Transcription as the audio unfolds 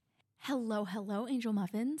Hello, Angel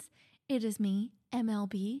Muffins. It is me,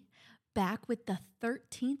 MLB, back with the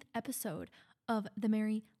 13th episode of the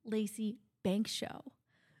Mary Lacey Banks Show.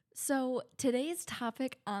 So today's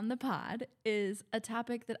topic on the pod is a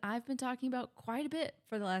topic that I've been talking about quite a bit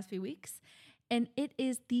for the last few weeks, and it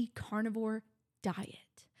is the carnivore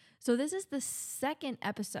diet. So this is the second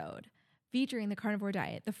episode featuring the carnivore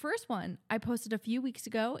diet. The first one I posted a few weeks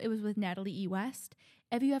ago. It was with Natalie E. West.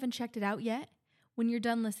 If you haven't checked it out yet, when you're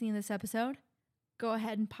done listening to this episode, go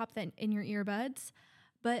ahead and pop that in your earbuds.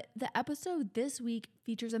 But the episode this week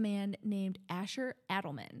features a man named Asher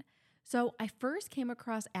Edelman. So I first came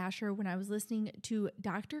across Asher when I was listening to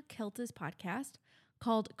Dr. Kiltz's podcast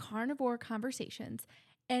called Carnivore Conversations.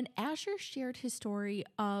 And Asher shared his story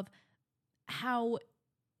of how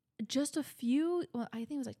just I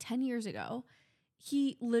think it was like 10 years ago,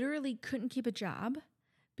 he literally couldn't keep a job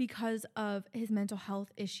because of his mental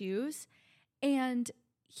health issues. And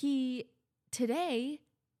he today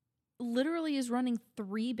literally is running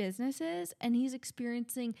 3 businesses and he's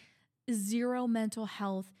experiencing 0 mental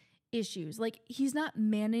health issues. Like, he's not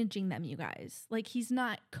managing them, you guys. Like, he's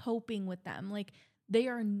not coping with them. Like, they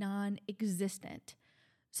are non-existent.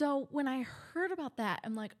 So when I heard about that,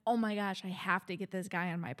 I'm like, oh my gosh, I have to get this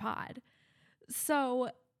guy on my pod.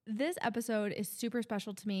 So this episode is super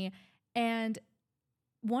special to me. And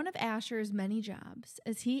one of Asher's many jobs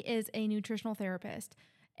is he is a nutritional therapist,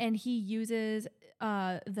 and he uses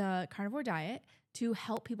the carnivore diet to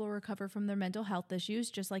help people recover from their mental health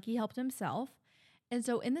issues, just like he helped himself. And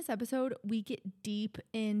so in this episode, we get deep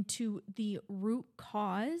into the root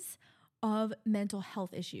cause of mental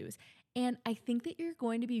health issues. And I think that you're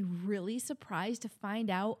going to be really surprised to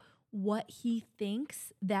find out what he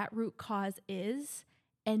thinks that root cause is.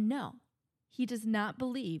 And no, he does not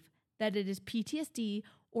believe that it is PTSD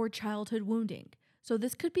or childhood wounding. So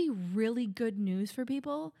this could be really good news for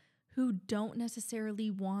people who don't necessarily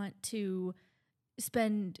want to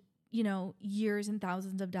spend, years and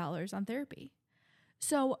thousands of dollars on therapy.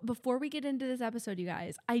 So before we get into this episode, you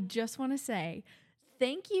guys, I just want to say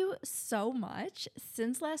thank you so much.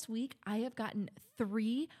 Since last week, I have gotten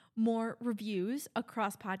 3 more ratings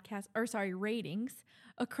across podcast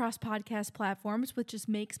platforms, which just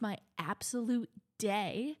makes my absolute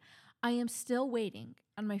day. I am still waiting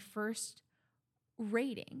on my first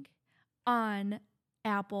rating on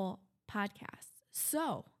Apple Podcasts.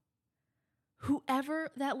 So whoever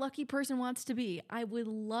that lucky person wants to be, I would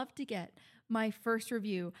love to get my first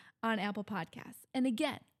review on Apple Podcasts. And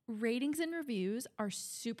again, ratings and reviews are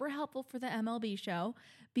super helpful for the MLB show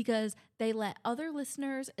because they let other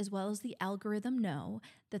listeners as well as the algorithm know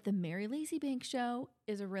that the Mary Lacey Banks Show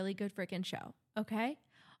is a really good freaking show. Okay?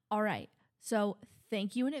 All right. So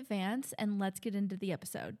thank you in advance, and let's get into the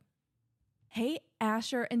episode. Hey,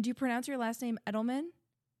 Asher, and do you pronounce your last name Edelman?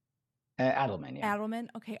 Edelman, yeah. Edelman?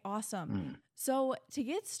 Okay, awesome. So to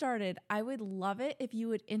get started, I would love it if you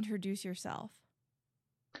would introduce yourself.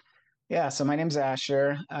 Yeah, so my name's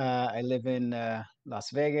Asher. I live in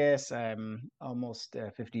Las Vegas. I'm almost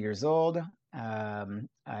 50 years old.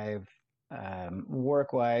 I've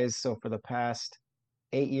work-wise, so for the past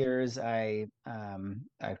 8 years, I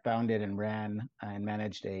founded and ran and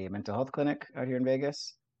managed a mental health clinic out here in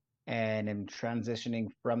Vegas, and am transitioning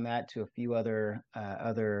from that to a few other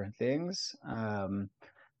things. I'm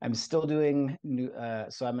still doing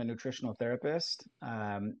so I'm a nutritional therapist,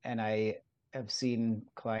 and I have seen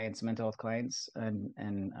mental health clients,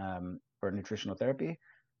 and for nutritional therapy.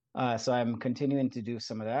 So I'm continuing to do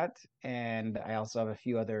some of that. And I also have a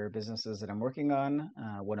few other businesses that I'm working on,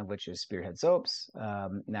 one of which is Spearhead Soaps,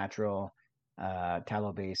 natural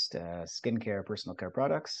tallow-based skincare, personal care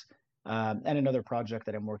products, and another project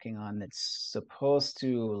that I'm working on that's supposed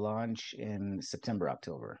to launch in September,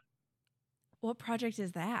 October. What project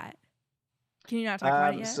is that? Can you not talk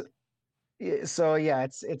about it yet? So yeah,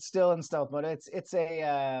 it's still in stealth mode. It's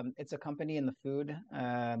a company in the food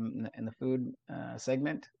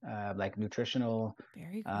segment, like nutritional.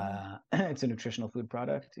 Very cool. It's a nutritional food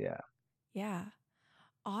product. Yeah. Yeah.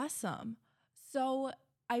 Awesome. So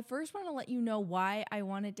I first want to let you know why I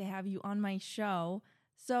wanted to have you on my show.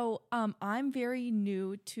 So I'm very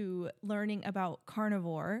new to learning about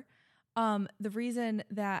carnivore. The reason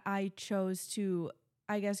that I chose to,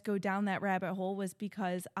 I guess, go down that rabbit hole was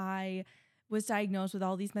because I was diagnosed with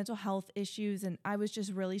all these mental health issues and I was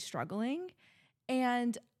just really struggling.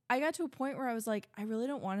 And I got to a point where I was like, I really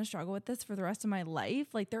don't want to struggle with this for the rest of my life.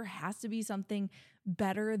 Like, there has to be something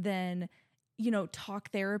better than,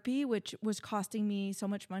 talk therapy, which was costing me so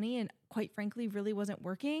much money and quite frankly really wasn't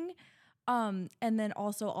working. And then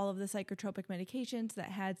also all of the psychotropic medications that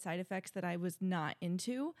had side effects that I was not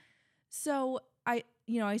into. So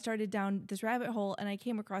I started down this rabbit hole and I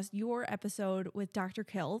came across your episode with Dr.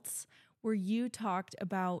 Kiltz, where you talked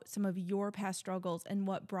about some of your past struggles and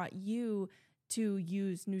what brought you to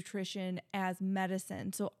use nutrition as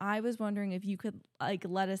medicine. So I was wondering if you could like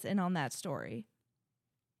let us in on that story.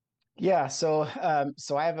 Yeah, so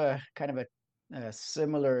I have a kind of a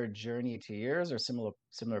similar journey to yours, or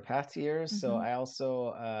similar path to yours. So Mm-hmm. I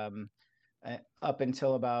also up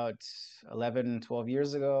until about 11, 12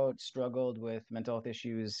 years ago, struggled with mental health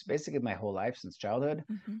issues basically my whole life since childhood.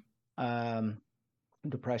 Mm-hmm. Um,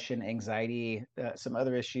 Depression, anxiety, some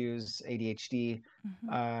other issues, ADHD, Mm-hmm.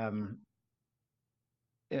 um,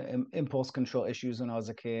 impulse control issues when I was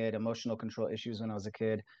a kid, emotional control issues when I was a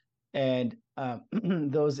kid. And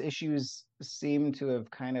those issues seem to have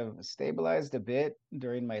kind of stabilized a bit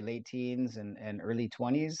during my late teens and early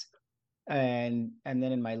 20s. And then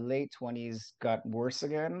in my late 20s got worse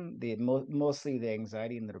again, mostly the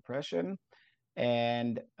anxiety and the depression.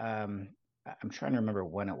 And I'm trying to remember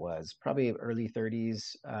when it was, probably early 30s.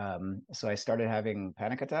 So I started having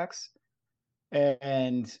panic attacks.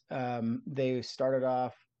 And they started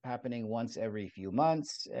off happening once every few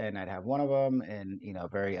months, and I'd have one of them, and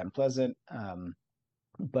very unpleasant.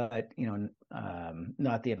 But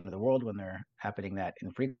not the end of the world when they're happening that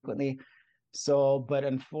infrequently. So, but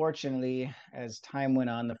unfortunately, as time went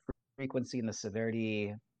on, the frequency and the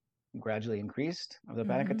severity gradually increased of the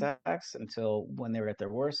panic Mm-hmm. attacks until when they were at their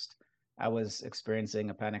worst, I was experiencing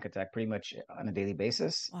a panic attack pretty much on a daily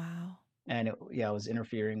basis. Wow. And yeah, I was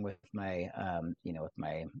interfering with my, with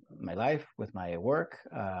my life, with my work.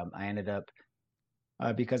 I ended up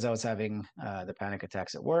because I was having the panic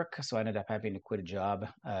attacks at work, so I ended up having to quit a job,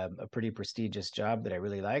 a pretty prestigious job that I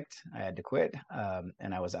really liked. I had to quit,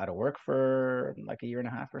 and I was out of work for like a year and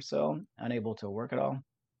a half or so, unable to work at all.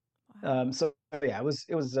 Wow. So yeah,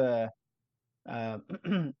 it was uh, I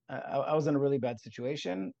was in a really bad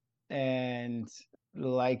situation, and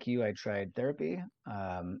like you, I tried therapy.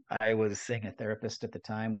 I was seeing a therapist at the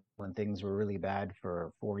time when things were really bad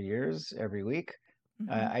for 4 years every week.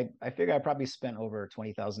 Mm-hmm. I figure I probably spent over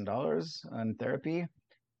 $20,000 on therapy,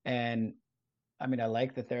 and I mean, I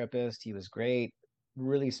liked the therapist. He was great,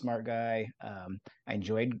 really smart guy. I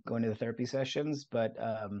enjoyed going to the therapy sessions, but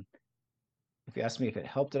if you ask me if it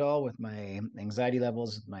helped at all with my anxiety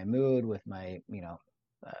levels, with my mood, with my,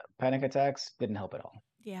 panic attacks, didn't help at all.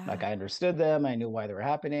 Like Yeah. I understood them, I knew why they were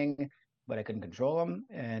happening, but I couldn't control them.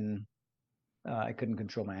 And I couldn't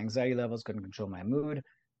control my anxiety levels, couldn't control my mood.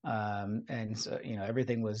 And so,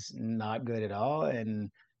 everything was not good at all.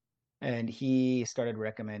 And he started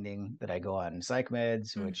recommending that I go on psych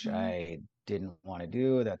meds, which Mm-hmm. I didn't want to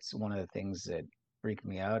do. That's one of the things that freaked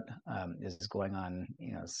me out, is going on,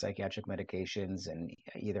 psychiatric medications and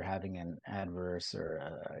either having an adverse or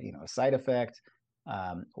a side effect,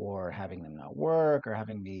 or having them not work, or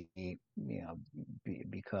having me,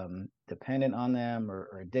 become dependent on them,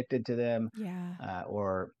 or addicted to them, Yeah.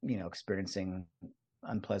 or experiencing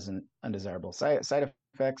unpleasant, undesirable side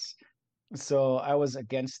effects. So I was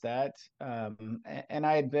against that. And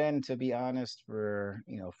I had been, to be honest, for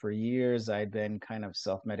years, I'd been kind of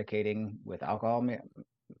self-medicating with alcohol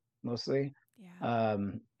mostly. Yeah.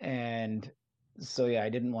 And so, yeah, I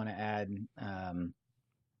didn't want to add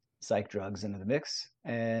psych drugs into the mix.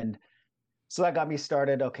 And so that got me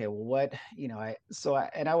started. Okay, well, what,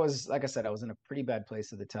 and I was, like I said, I was in a pretty bad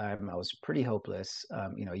place at the time. I was pretty hopeless.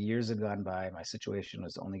 Years had gone by. My situation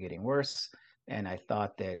was only getting worse. And I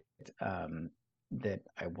thought that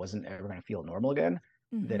I wasn't ever going to feel normal again,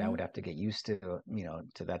 that I Mm-hmm. would have to get used to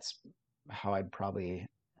that's how I'd probably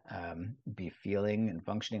be feeling and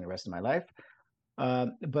functioning the rest of my life.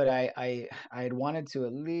 But I had wanted to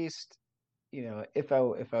at least, if I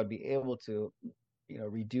would be able to,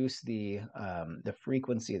 reduce the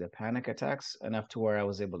frequency of the panic attacks enough to where I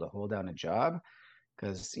was able to hold down a job,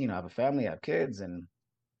 because I have a family, I have kids, and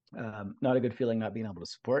not a good feeling not being able to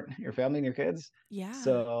support your family and your kids. Yeah.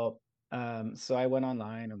 So I went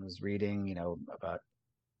online and was reading, about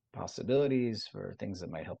possibilities for things that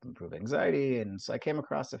might help improve anxiety, and so I came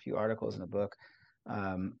across a few articles in a book,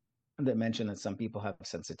 um, that mention that some people have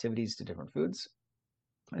sensitivities to different foods,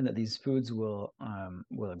 and that these foods will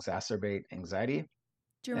exacerbate anxiety.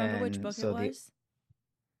 Do you remember which And book it so was?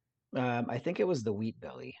 I think it was the wheat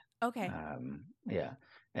belly. Okay. Yeah.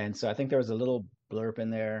 And so I think there was a little blurb in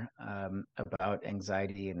there, about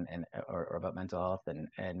anxiety or about mental health.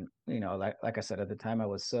 And, like I said, at the time um,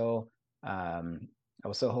 I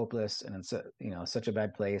was so hopeless and in such a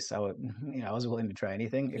bad place. I was willing to try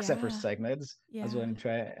anything except for Yeah. psych meds. I was Yeah. willing to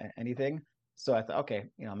try anything. So I thought, okay,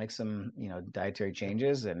 I'll make some, dietary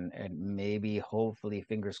changes, and maybe hopefully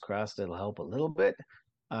fingers crossed it'll help a little bit.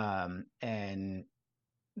 And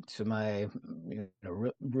to my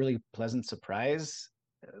really pleasant surprise,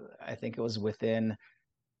 I think it was within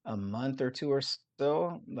a month or two or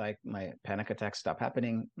so, like my panic attacks stopped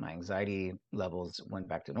happening, my anxiety levels went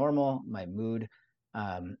back to normal, my mood,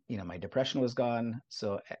 my depression was gone.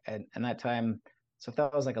 So, and that time, so if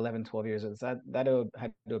that was like 11, 12 years, that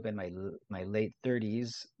had to have been my late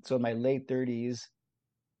 30s. So in my late 30s,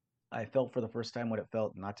 I felt for the first time what it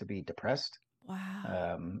felt not to be depressed,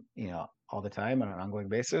 Wow. all the time on an ongoing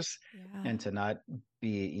basis, Yeah. and to not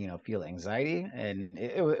be, feel anxiety. And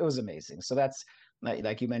it was amazing. So that's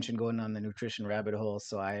like you mentioned, going on the nutrition rabbit hole.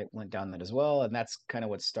 So I went down that as well. And that's kind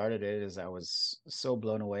of what started it, is I was so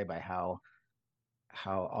blown away by how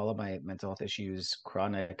all of my mental health issues,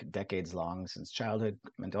 chronic, decades long, since childhood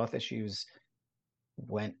mental health issues,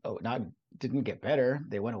 went oh not didn't get better,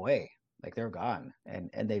 they went away. Like they're gone,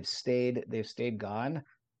 and they've stayed gone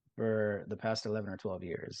for the past 11 or 12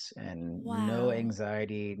 years, and no Wow.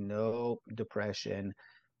 anxiety, no depression.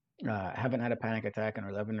 Haven't had a panic attack in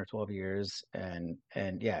 11 or 12 years. And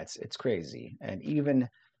yeah, it's crazy. And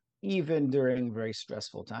even during very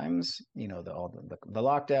stressful times, all the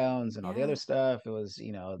lockdowns and all the other Yeah. stuff, it was,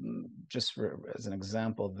 just as an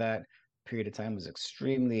example, that period of time was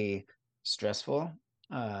extremely stressful,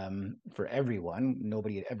 for everyone.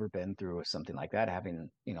 Nobody had ever been through something like that, having,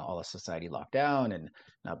 all of society locked down and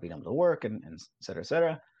not being able to work, and et cetera, et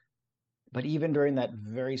cetera. But even during that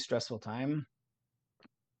very stressful time,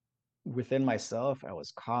 within myself, I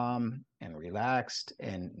was calm and relaxed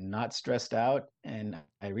and not stressed out. And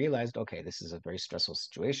I realized, okay, this is a very stressful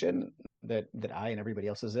situation that I and everybody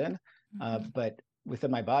else is in. Hmm. But within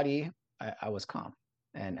my body, I was calm.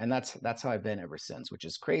 And that's how I've been ever since, which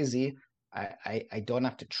is crazy. I don't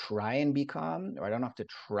have to try and be calm, or I don't have to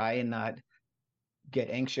try and not get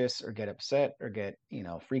anxious or get upset or get,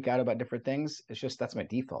 freak out about different things. It's just that's my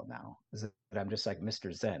default now, is that I'm just like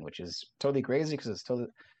Mr. Zen, which is totally crazy because it's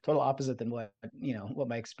total opposite than what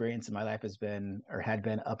my experience in my life has been or had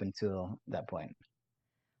been up until that point.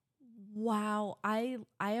 Wow. I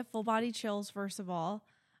have full body chills, first of all.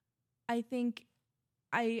 I think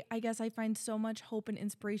I guess I find so much hope and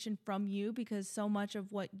inspiration from you, because so much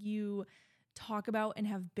of what you talk about and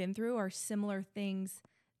have been through are similar things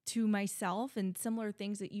to myself, and similar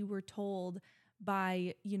things that you were told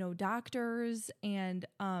by, doctors and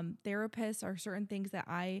therapists, are certain things that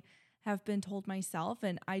I have been told myself.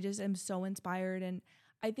 And I just am so inspired. And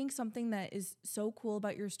I think something that is so cool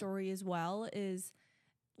about your story as well is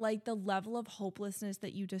like the level of hopelessness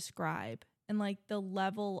that you describe, and like the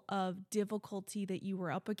level of difficulty that you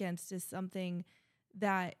were up against is something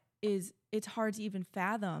that it's hard to even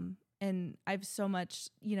fathom. And I have so much,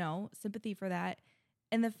 sympathy for that.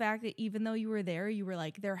 And the fact that even though you were there, you were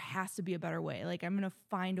like, there has to be a better way. Like, I'm going to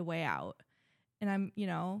find a way out. And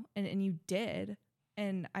and you did.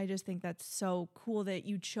 And I just think that's so cool that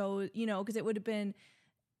you chose, because it would have been,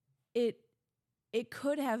 it it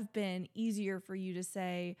could have been easier for you to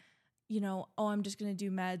say, oh, I'm just going to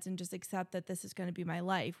do meds and just accept that this is going to be my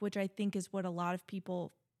life, which I think is what a lot of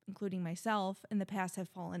people, including myself, in the past have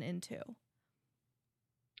fallen into.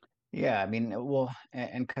 Yeah, I mean, well,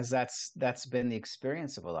 and because that's been the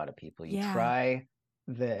experience of a lot of people. You Yeah. try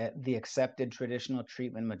the accepted traditional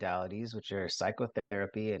treatment modalities, which are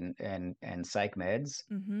psychotherapy and psych meds,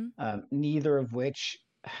 Mm-hmm. neither of which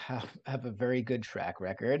have a very good track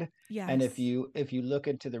record. And if Yes. you look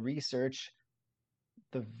into the research,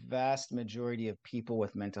 the vast majority of people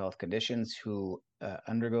with mental health conditions who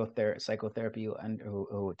undergo psychotherapy,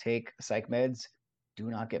 who take psych meds, do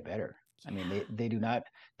not get better. I mean, Yeah. they do not.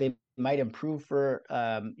 They might improve for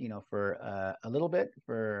for a little bit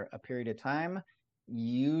for a period of time.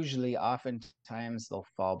 Usually, oftentimes they'll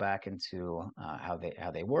fall back into how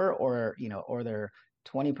they were, or they're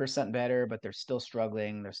 20% better, but they're still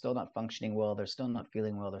struggling. They're still not functioning well. They're still not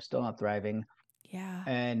feeling well. They're still not thriving. Yeah.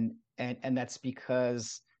 And that's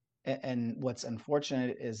because, and what's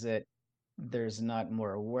unfortunate is that there's not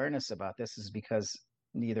more awareness about this, is because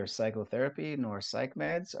neither psychotherapy nor psych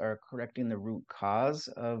meds are correcting the root cause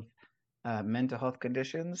of mental health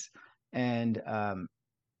conditions. And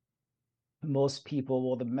most people,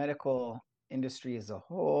 well, the medical industry as a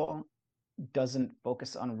whole doesn't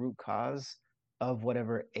focus on root cause of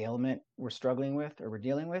whatever ailment we're struggling with or we're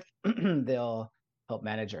dealing with. They'll help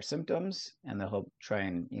manage our symptoms, and they'll help try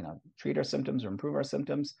and treat our symptoms or improve our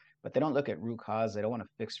symptoms, but they don't look at root cause. They don't want to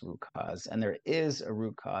fix root cause. And there is a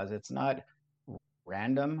root cause. It's not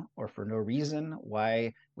random or for no reason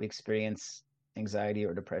why we experience anxiety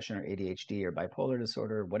or depression or ADHD or bipolar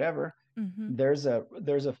disorder or whatever. Mm-hmm. There's a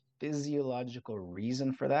physiological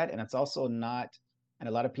reason for that. And it's also not, and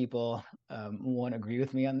a lot of people won't agree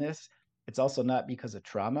with me on this, it's also not because of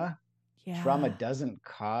trauma. Trauma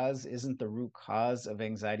Yeah. isn't the root cause of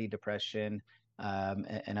anxiety, depression,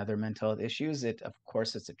 and other mental health issues. It, of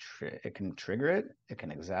course, it can trigger it, it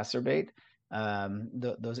can exacerbate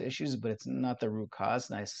those issues, but it's not the root cause.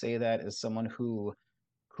 And I say that as someone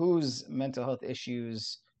whose mental health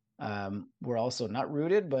issues were also not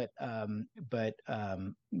rooted,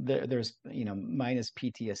 there's mine is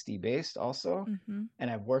PTSD based also, Mm-hmm. and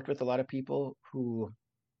I've worked with a lot of people who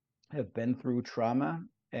have been through trauma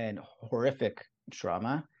and horrific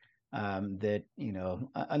trauma, that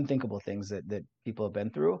unthinkable things that people have been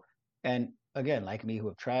through, and again, like me, who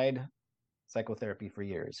have tried psychotherapy for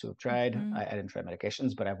years, who have tried, Mm-hmm. I didn't try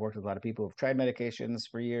medications, but I've worked with a lot of people who've tried medications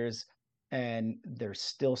for years, and they're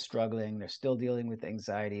still struggling. They're still dealing with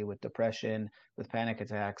anxiety, with depression, with panic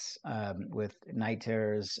attacks, with night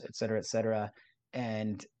terrors, et cetera, et cetera.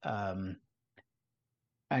 And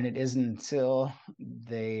and it isn't until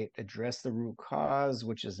they address the root cause,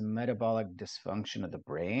 which is metabolic dysfunction of the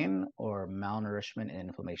brain or malnourishment and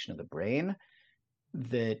inflammation of the brain,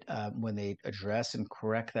 that when they address and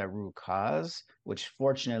correct that root cause, which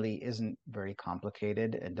fortunately isn't very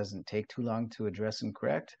complicated and doesn't take too long to address and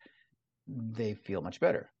correct, they feel much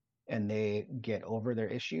better and they get over their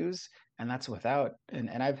issues. And that's without,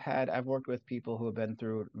 and I've worked with people who have been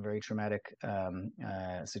through very traumatic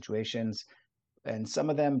situations, and some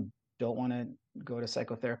of them don't want to go to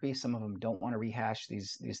psychotherapy. Some of them don't want to rehash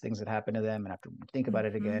these things that happen to them and have to think about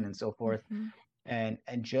it Mm-hmm. again and so forth. Mm-hmm.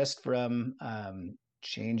 And just from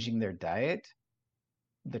changing their diet,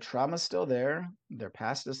 the trauma's still there. Their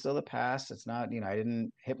past is still the past. It's not, I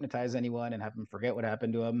didn't hypnotize anyone and have them forget what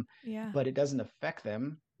happened to them, Yeah. but it doesn't affect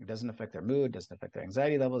them. It doesn't affect their mood, doesn't affect their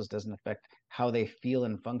anxiety levels, doesn't affect how they feel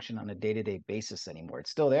and function on a day-to-day basis anymore. It's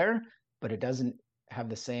still there, but it doesn't have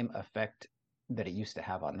the same effect that it used to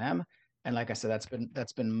have on them. And like I said,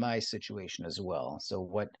 that's been my situation as well. So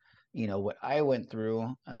what I went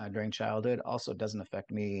through during childhood also doesn't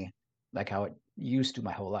affect me like how it used to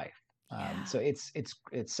my whole life. Yeah. So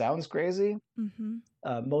it sounds crazy.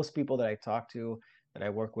 Mm-hmm. Most people that I talk to, that I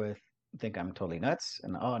work with, think I'm totally nuts,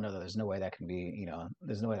 and oh no, there's no way that can be,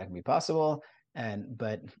 there's no way that can be possible. And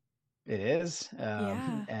but it is,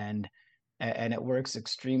 Yeah. and it works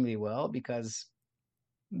extremely well because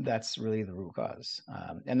that's really the root cause,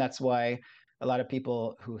 and that's why a lot of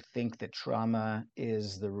people who think that trauma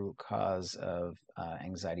is the root cause of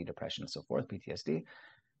anxiety, depression, and so forth, PTSD.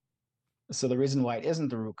 So the reason why it isn't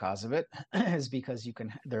the root cause of it is because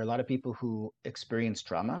there are a lot of people who experience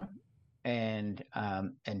trauma and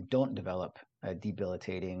don't develop a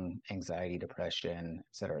debilitating anxiety, depression, et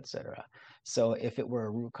cetera, et cetera. So if it were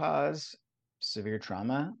a root cause, severe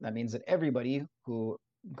trauma, that means that everybody who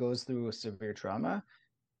goes through a severe trauma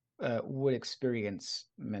would experience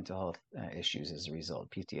mental health issues as a result,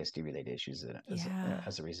 PTSD related issues Yeah.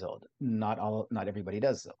 as a result. Not everybody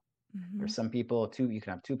does though. Mm-hmm. There's some people too. You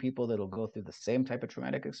can have two people that'll go through the same type of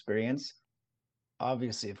traumatic experience.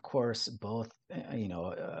 Obviously, of course, both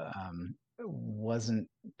wasn't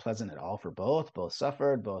pleasant at all for both. Both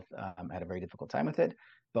suffered. Both had a very difficult time with it.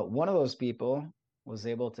 But one of those people was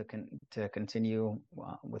able to continue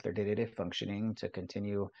with their day-to-day functioning, to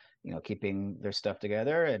continue, keeping their stuff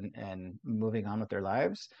together and moving on with their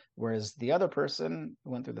lives. Whereas the other person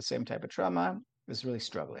who went through the same type of trauma is really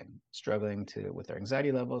struggling with their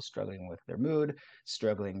anxiety levels, struggling with their mood,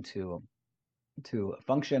 struggling to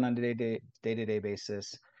function on a day-to-day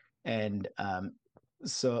basis. And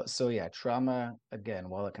so yeah, trauma, again,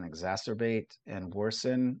 while it can exacerbate and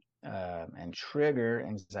worsen and trigger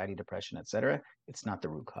anxiety, depression, etc., it's not the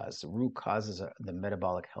root cause. The root cause is the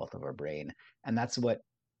metabolic health of our brain, and that's what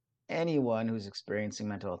anyone who's experiencing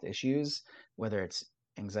mental health issues, whether it's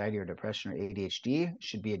anxiety or depression or ADHD,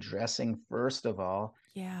 should be addressing first of all.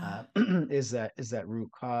 Yeah. Is that root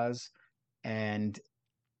cause. And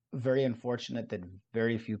very unfortunate that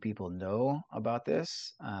very few people know about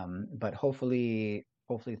this, but hopefully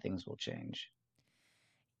things will change.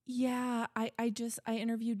 Yeah, I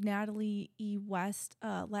interviewed Natalie E. West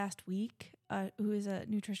last week, who is a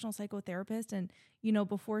nutritional psychotherapist, and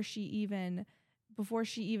before she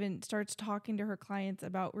even starts talking to her clients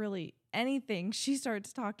about really anything, she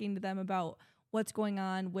starts talking to them about what's going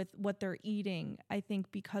on with what they're eating. I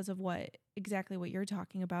think because of exactly what you're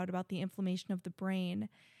talking about the inflammation of the brain.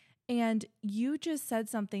 And you just said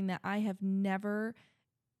something that I have never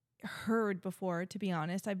heard before, to be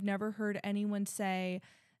honest. I've never heard anyone say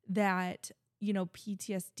that,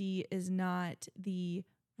 PTSD is not the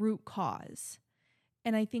root cause.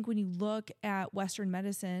 And I think when you look at Western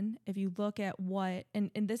medicine, if you look at what, and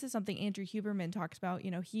this is something Andrew Huberman talks about,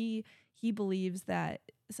 he believes that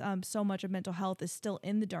so much of mental health is still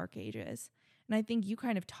in the dark ages. And I think you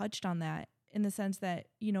kind of touched on that in the sense that,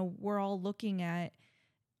 we're all looking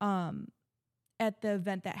um, at the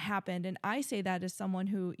event that happened. And I say that as someone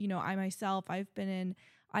who, I myself,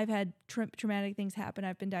 I've had traumatic things happen.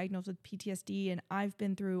 I've been diagnosed with PTSD, and I've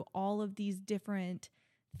been through all of these different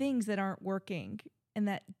things that aren't working and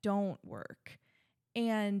that don't work.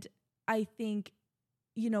 And I think,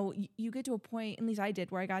 you get to a point, at least I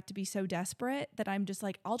did, where I got to be so desperate that I'm just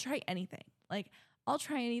like, I'll try anything. Like, I'll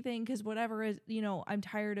try anything because whatever is, I'm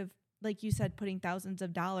tired of, like you said, putting thousands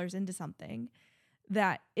of dollars into something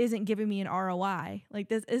that isn't giving me an ROI. Like,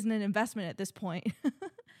 this isn't an investment at this point.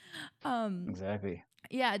 Exactly.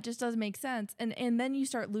 Yeah, it just doesn't make sense. And then you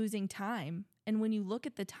start losing time. And when you look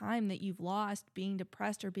at the time that you've lost being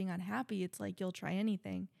depressed or being unhappy, it's like you'll try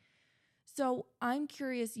anything. So I'm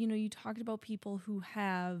curious, you talked about people who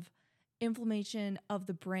have inflammation of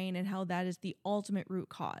the brain and how that is the ultimate root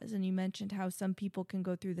cause. And you mentioned how some people can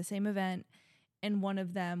go through the same event and one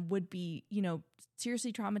of them would be,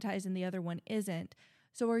 seriously traumatized and the other one isn't.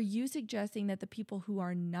 So are you suggesting that the people who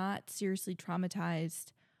are not seriously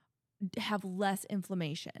traumatized have less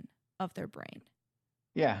inflammation of their brain?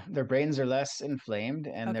 Yeah, their brains are less inflamed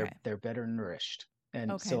and Okay. they're better nourished.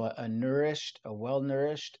 And Okay. so a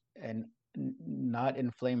well-nourished and not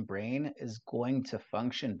inflamed brain is going to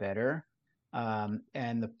function better.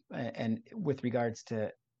 And with regards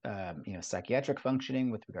to psychiatric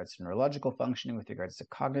functioning, with regards to neurological functioning, with regards to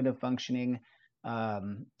cognitive functioning.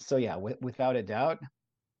 So yeah, without a doubt,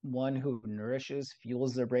 one who nourishes,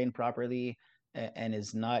 fuels their brain properly, and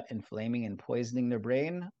is not inflaming and poisoning their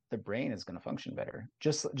brain, the brain is going to function better.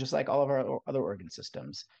 Just like all of our other organ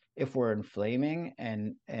systems. If we're inflaming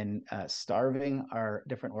and starving our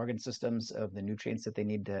different organ systems of the nutrients that they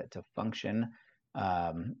need to function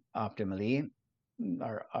optimally,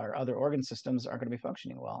 our other organ systems aren't going to be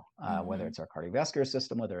functioning well, whether it's our cardiovascular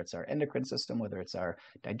system, whether it's our endocrine system, whether it's our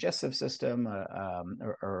digestive system,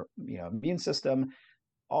 or immune system.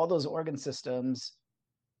 All those organ systems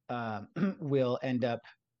will end up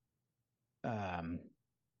um,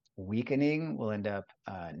 weakening, will end up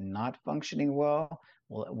not functioning well.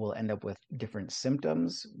 We'll end up with different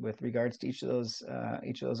symptoms with regards to each of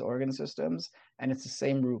those organ systems, and it's the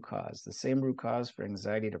same root cause. The same root cause for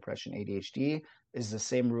anxiety, depression, ADHD is the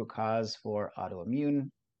same root cause for autoimmune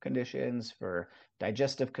conditions, for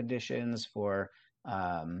digestive conditions, for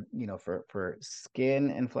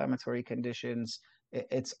skin inflammatory conditions.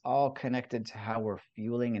 It's all connected to how we're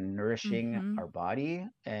fueling and nourishing Mm-hmm. our body,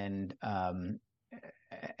 and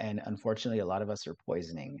unfortunately, a lot of us are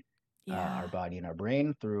poisoning our Yeah. body and our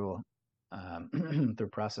brain through through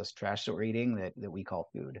processed trash that we're eating that we call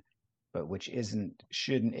food, but which isn't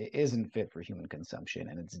fit for human consumption,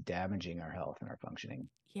 and it's damaging our health and our functioning.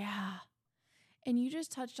 Yeah. And you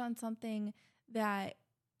just touched on something that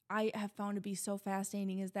I have found to be so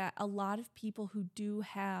fascinating is that a lot of people who do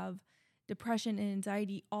have depression and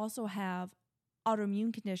anxiety also have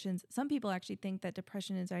autoimmune conditions. Some people actually think that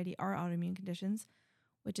depression and anxiety are autoimmune conditions,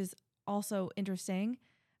 which is also interesting.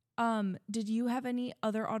 Did you have any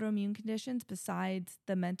other autoimmune conditions besides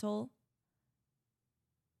the mental?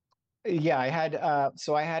 Yeah, I had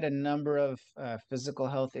a number of physical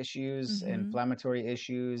health issues, Mm-hmm. inflammatory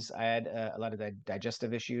issues. I had a lot of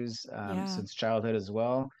digestive issues Yeah. since childhood as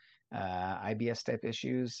well, IBS type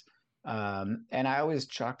issues. And I always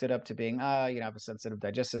chalked it up to being, I have a sensitive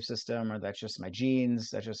digestive system, or that's just my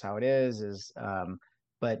genes. That's just how it is.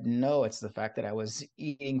 But no, it's the fact that I was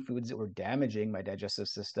eating foods that were damaging my digestive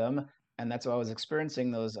system, and that's why I was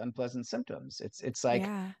experiencing those unpleasant symptoms. It's like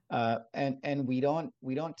Yeah. and we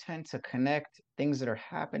don't tend to connect things that are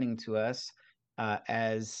happening to us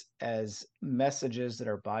as messages that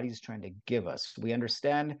our body's trying to give us. We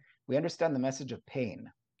understand the message of pain.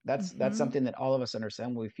 That's Mm-hmm. something that all of us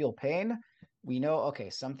understand. When we feel pain, we know,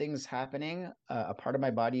 okay, something's happening. A part of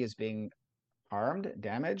my body is being harmed,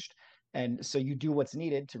 damaged, and so you do what's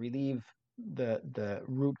needed to relieve the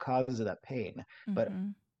root cause of that pain. But Mm-hmm.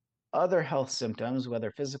 other health symptoms,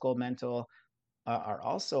 whether physical, mental, are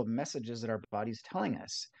also messages that our body's telling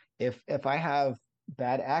us. If I have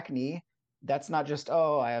bad acne, that's not just,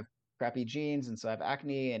 oh, I have crappy genes and so I have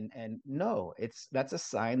acne, and no, that's a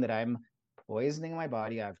sign that I'm poisoning my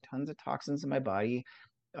body. I have tons of toxins in my body.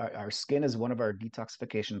 Our skin is one of our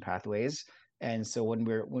detoxification pathways, and so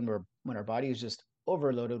when our body is just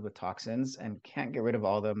overloaded with toxins and can't get rid of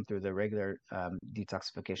all of them through the regular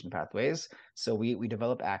detoxification pathways, so we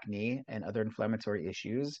develop acne and other inflammatory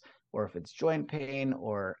issues, or if it's joint pain,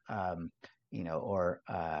 or or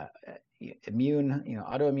immune,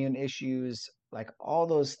 autoimmune issues, like all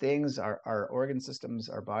those things, our organ systems,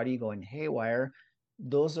 our body going haywire.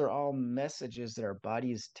 Those are all messages that our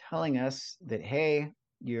body is telling us that, hey,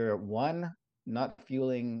 you're one, not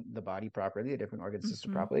fueling the body properly, the different organ systems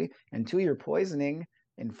Mm-hmm. properly, and two, you're poisoning,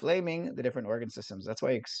 inflaming the different organ systems. That's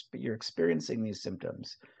why you're experiencing these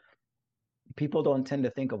symptoms. People don't tend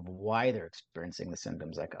to think of why they're experiencing the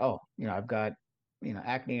symptoms. Like, oh, I've got,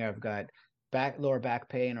 acne, or I've got lower back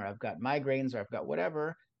pain, or I've got migraines, or I've got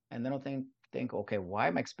whatever. And they don't think, okay, why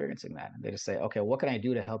am I experiencing that? They just say, okay, what can I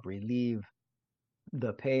do to help relieve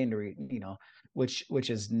the pain, or which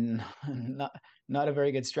is not a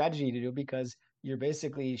very good strategy to do, because you're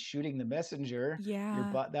basically shooting the messenger.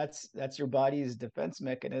 Yeah. That's your body's defense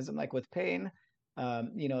mechanism. Like with pain,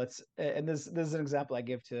 it's, and this is an example I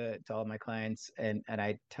give to all my clients, and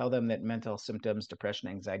I tell them that mental symptoms, depression,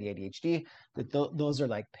 anxiety, ADHD, that those are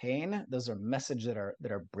like pain. Those are messages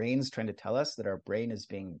that our brain's trying to tell us that our brain is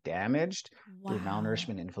being damaged through Wow.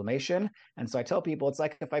 malnourishment, inflammation. And so I tell people, it's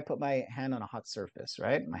like if I put my hand on a hot surface,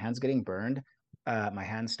 right? My hand's getting burned. My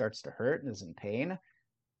hand starts to hurt and is in pain.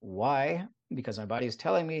 Why? Because my body is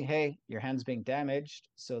telling me, hey, your hand's being damaged,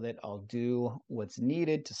 so that I'll do what's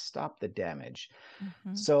needed to stop the damage.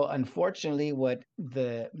 Mm-hmm. So, unfortunately, what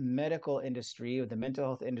the medical industry or the mental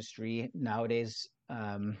health industry nowadays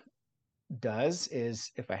does is,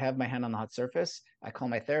 if I have my hand on the hot surface, I call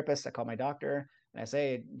my therapist, I call my doctor, and I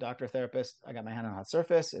say, doctor, therapist, I got my hand on a hot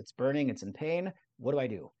surface, it's burning, it's in pain. What do I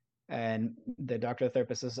do? And the doctor, the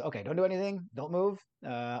therapist says, okay, don't do anything, don't move.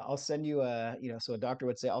 I'll send you so a doctor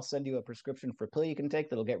would say, I'll send you a prescription for a pill you can take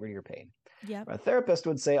that'll get rid of your pain. Yep. A therapist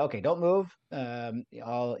would say, okay, don't move.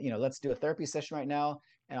 Let's do a therapy session right now,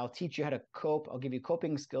 and I'll teach you how to cope. I'll give you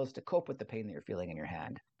coping skills to cope with the pain that you're feeling in your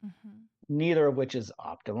hand, Mm-hmm. neither of which is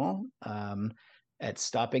optimal at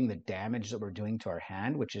stopping the damage that we're doing to our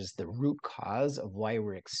hand, which is the root cause of why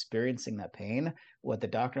we're experiencing that pain. What the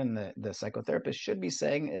doctor and the psychotherapist should be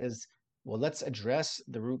saying is, well, let's address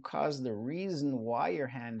the root cause, the reason why your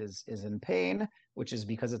hand is in pain, which is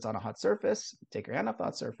because it's on a hot surface. Take your hand off the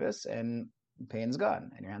hot surface and pain's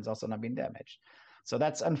gone, and your hand's also not being damaged. So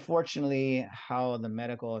that's unfortunately how the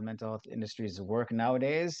medical and mental health industries work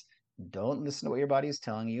nowadays. Don't listen to what your body is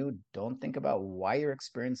telling you. Don't think about why you're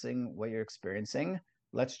experiencing what you're experiencing.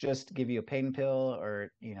 Let's just give you a pain pill, or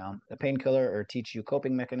a painkiller, or teach you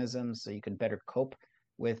coping mechanisms so you can better cope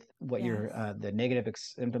with what Yes. you're the negative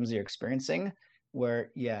symptoms you're experiencing.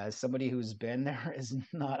 Where, yeah, as somebody who's been there, is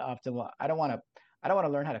not optimal. I don't want to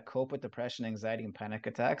learn how to cope with depression, anxiety, and panic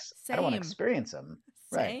attacks. I don't want to Same. experience them.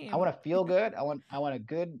 Right. I Same. want to feel good. I want a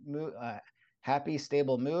good mood, happy,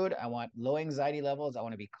 stable mood. I want low anxiety levels. I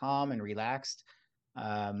want to be calm and relaxed.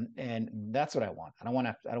 And that's what I want. I don't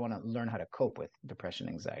want to learn how to cope with depression,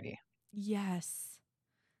 anxiety. Yes.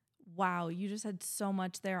 Wow, you just had so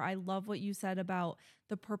much there. I love what you said about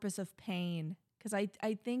the purpose of pain, because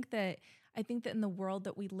I think that in the world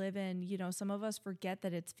that we live in, some of us forget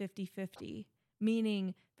that it's 50-50,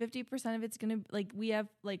 meaning 50% of it's going to, like, we have,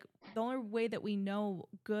 like, the only way that we know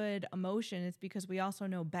good emotion is because we also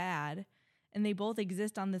know bad, and they both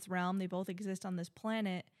exist on this realm, they both exist on this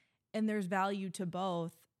planet, and there's value to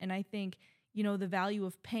both. And I think, the value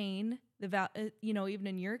of pain, even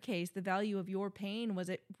in your case, the value of your pain was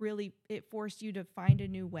it forced you to find a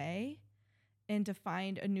new way and to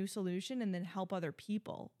find a new solution and then help other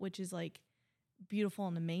people, which is like beautiful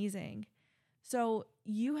and amazing. So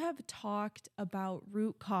you have talked about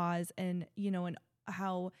root cause and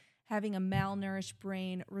how having a malnourished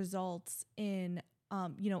brain results in,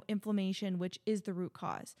 inflammation, which is the root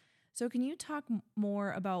cause. So can you talk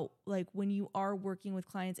more about, like, when you are working with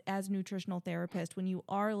clients as a nutritional therapist, when you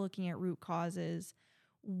are looking at root causes,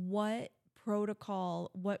 what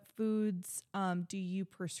protocol, what foods do you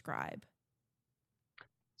prescribe?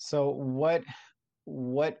 So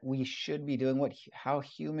what we should be doing, how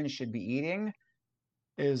humans should be eating,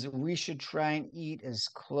 is we should try and eat as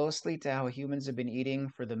closely to how humans have been eating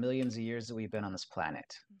for the millions of years that we've been on this planet.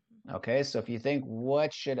 Mm-hmm. Okay, so if you think,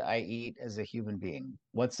 what should I eat as a human being?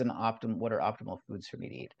 What are optimal foods for me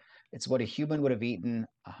to eat? It's what a human would have eaten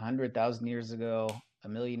 100,000 years ago, a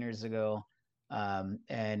million years ago,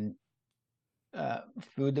 and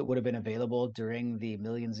food that would have been available during the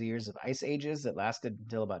millions of years of ice ages that lasted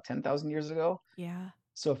until about 10,000 years ago. Yeah.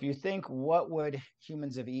 So if you think, what would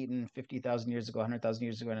humans have eaten 50,000 years ago, 100,000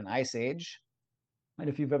 years ago in an ice age? And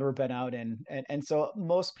if you've ever been out and so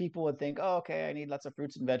most people would think, oh, okay, I need lots of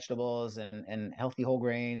fruits and vegetables and healthy whole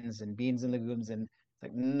grains and beans and legumes. And it's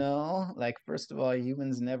like, no, like, first of all,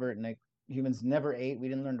 humans never ate. We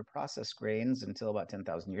didn't learn to process grains until about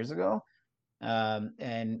 10,000 years ago.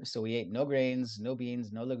 And so we ate no grains, no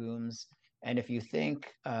beans, no legumes. And if you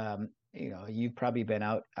think, you've probably been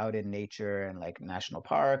out in nature and like national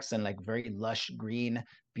parks and like very lush green,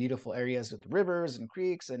 beautiful areas with rivers and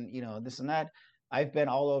creeks and this and that. I've been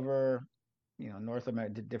all over, North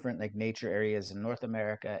America, different like nature areas in North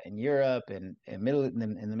America and Europe and in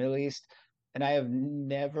the Middle East, and I have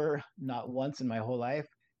never, not once in my whole life,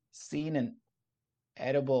 seen an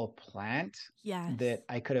edible plant that Yes.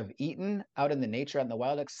 I could have eaten out in the nature, out in the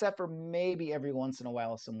wild, except for maybe every once in a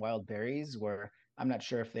while some wild berries where I'm not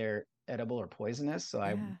sure if they're edible or poisonous. So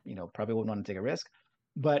I, Yeah. probably wouldn't want to take a risk.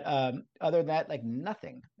 But other than that, like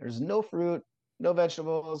nothing. There's no fruit, no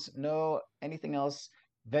vegetables, no anything else,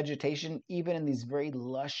 vegetation, even in these very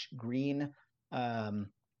lush green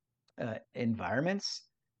um, environments.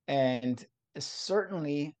 And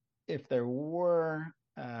certainly, if there were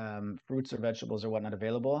fruits or vegetables or whatnot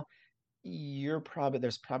available,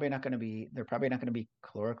 there's probably not going to be they're probably not going to be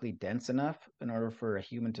calorically dense enough in order for a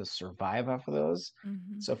human to survive off of those.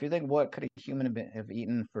 Mm-hmm. So if you think what could a human have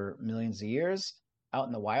eaten for millions of years out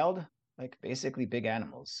in the wild, like basically big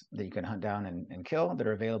animals that you can hunt down and kill that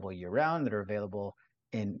are available year round, that are available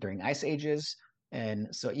in during ice ages.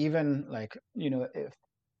 And so even like, if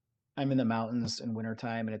I'm in the mountains in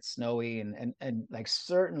wintertime and it's snowy and like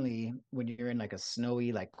certainly when you're in like a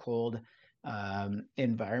snowy, like cold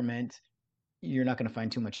environment, you're not going to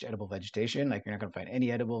find too much edible vegetation. Like you're not going to find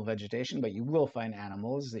any edible vegetation, but you will find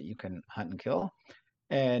animals that you can hunt and kill.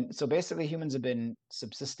 And so basically humans have been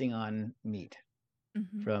subsisting on meat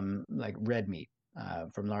Mm-hmm. from like red meat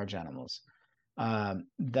from large animals.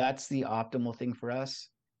 That's the optimal thing for us.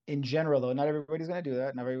 In general, though, not everybody's going to do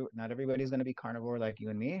that. Not everybody's going to be carnivore like you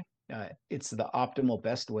and me. It's the optimal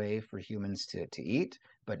best way for humans to eat,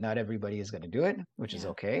 but not everybody is going to do it, which is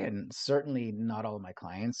Yeah. okay. And certainly not all of my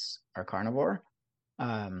clients are carnivore.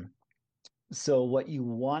 Um, so what you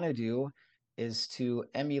want to do is to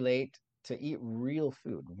emulate to eat real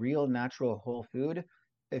food, real natural whole food.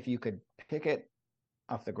 If you could pick it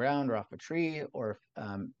off the ground or off a tree, or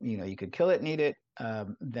you could kill it and eat it,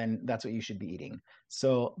 then that's what you should be eating.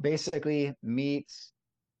 So basically, meats,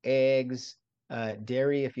 eggs,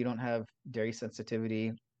 dairy if you don't have dairy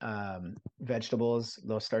sensitivity, vegetables,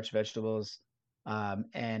 low starch vegetables.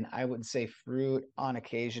 And I would say fruit on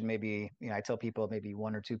occasion, maybe, I tell people maybe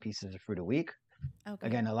one or two pieces of fruit a week. Okay.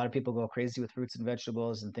 Again, a lot of people go crazy with fruits and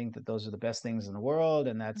vegetables and think that those are the best things in the world.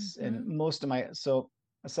 And Mm-hmm.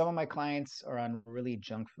 some of my clients are on really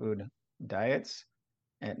junk food diets,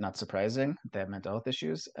 and not surprising, they have mental health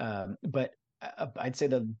issues. But I'd say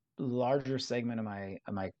the larger segment of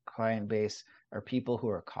my client base are people who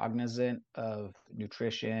are cognizant of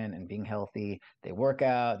nutrition and being healthy. They work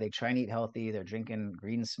out, they try and eat healthy, they're drinking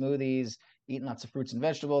green smoothies, eating lots of fruits and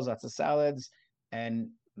vegetables, lots of salads, and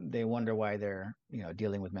they wonder why they're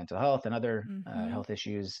dealing with mental health and other Mm-hmm. health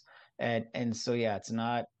issues. And so yeah, it's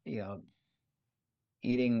not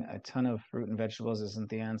eating a ton of fruit and vegetables isn't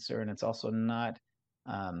the answer, and it's also not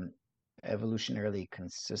um, evolutionarily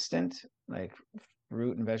consistent. Like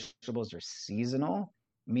fruit and vegetables are seasonal,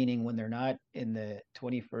 meaning when they're not in the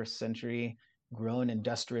 21st century, grown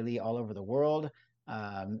industrially all over the world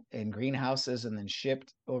in greenhouses and then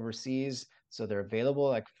shipped overseas. So they're available.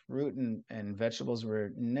 Like fruit and vegetables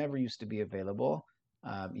were never used to be available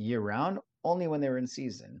year round, only when they were in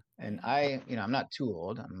season. And Yeah. I'm not too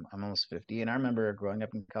old. I'm almost 50, and I remember growing up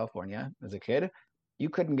in California as a kid. You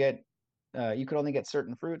couldn't get, you could only get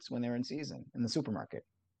certain fruits when they were in season in the supermarket.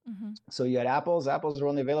 Mm-hmm. So you had apples. Apples were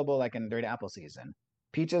only available like during apple season.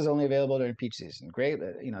 Peaches only available during peach season. Grape,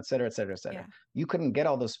 et cetera, et cetera, et cetera. Yeah. You couldn't get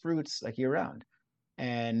all those fruits like year round.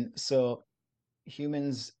 And so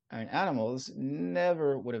humans and animals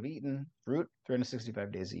never would have eaten fruit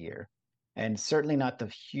 365 days a year, and certainly not the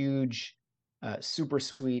huge, super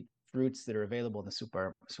sweet fruits that are available in the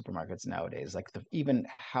supermarkets nowadays. Like even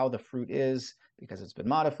how the fruit is, because it's been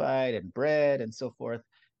modified and bred and so forth.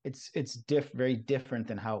 It's very different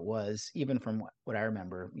than how it was, even from what I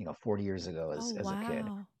remember, 40 years ago Oh, as a kid.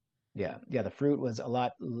 wow. Yeah, the fruit was a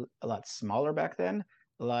lot smaller back then,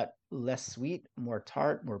 a lot less sweet, more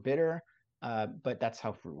tart, more bitter. But that's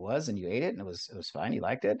how fruit was, and you ate it, and it was fine. You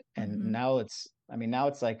liked it, and Mm-hmm. now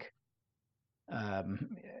it's like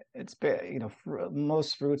um,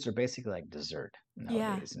 most fruits are basically like dessert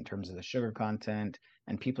Yeah. nowadays in terms of the sugar content,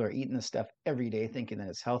 and people are eating this stuff every day thinking that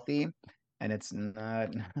it's healthy, and it's not.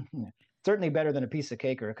 Certainly better than a piece of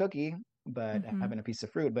cake or a cookie, but Mm-hmm. having a piece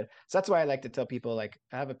of fruit. But so that's why I like to tell people, like,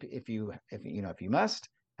 if you must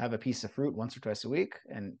have a piece of fruit once or twice a week,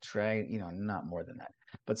 and try not more than that.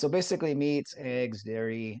 But so basically meats, eggs,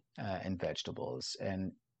 dairy, and vegetables.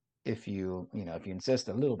 And if you insist,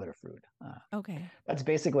 a little bit of fruit. Okay. That's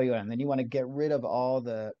basically what. And then you want to get rid of all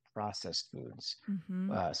the processed foods.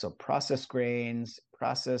 Mm-hmm. So processed grains,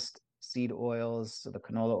 processed seed oils, so the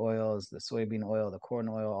canola oils, the soybean oil, the corn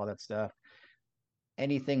oil, all that stuff.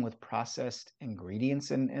 Anything with processed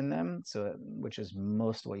ingredients in them, so which is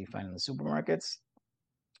most of what you find in the supermarkets,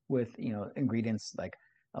 with ingredients like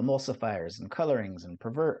emulsifiers and colorings and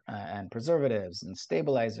preservatives and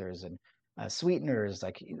stabilizers and sweeteners,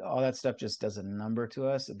 like all that stuff just does a number to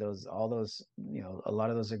us. All those, a lot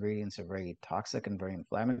of those ingredients are very toxic and very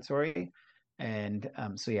inflammatory. And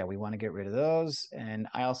so yeah, we want to get rid of those. And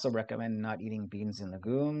I also recommend not eating beans and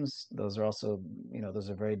legumes. Those are also, those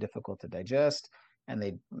are very difficult to digest, and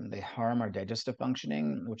they harm our digestive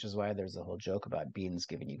functioning, which is why there's a whole joke about beans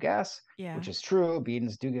giving you gas, which Yeah. is true.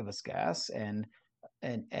 Beans do give us gas, and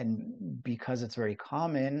because it's very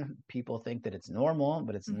common, people think that it's normal,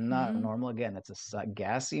 but it's not Mm-hmm. normal. Again, it's a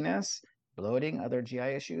gassiness, bloating, other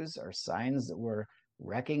GI issues are signs that we're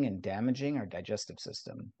wrecking and damaging our digestive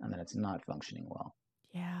system, and that it's not functioning well.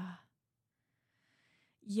 Yeah.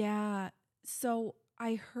 Yeah. So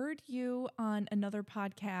I heard you on another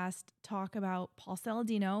podcast talk about Paul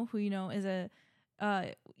Saladino, who is a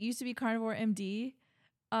used to be carnivore MD,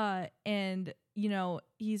 and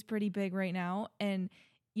he's pretty big right now, and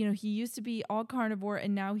he used to be all carnivore,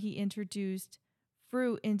 and now he introduced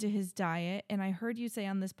fruit into his diet. And I heard you say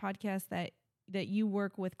on this podcast that you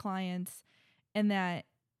work with clients, and that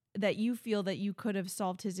you feel that you could have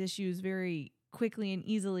solved his issues very quickly and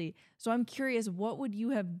easily. So I'm curious, what would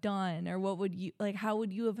you have done, or what would you like? How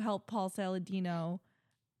would you have helped Paul Saladino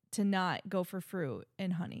to not go for fruit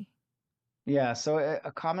and honey? Yeah, so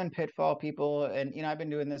a common pitfall people, and I've been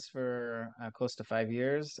doing this for close to 5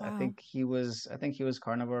 years. I Wow. think he was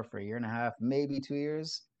carnivore for a year and a half, maybe 2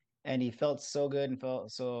 years, and he felt so good and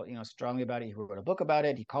felt so strongly about it. He wrote a book about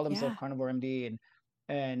it. He called himself Yeah. Carnivore MD,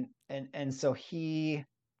 and so he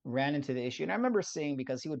ran into the issue. And I remember seeing,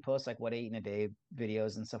 because he would post like what I eat in a day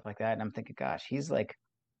videos and stuff like that, and I'm thinking, gosh, he's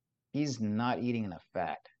not eating enough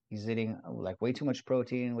fat. He's eating like way too much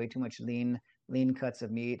protein, way too much lean cuts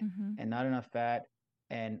of meat, Mm-hmm. and not enough fat.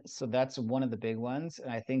 And so that's one of the big ones.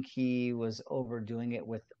 And I think he was overdoing it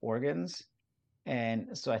with organs.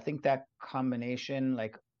 And so I think that combination,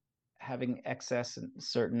 like having excess in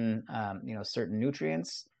certain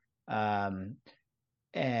nutrients, um,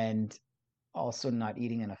 and also not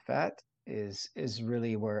eating enough fat, is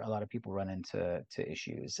really where a lot of people run into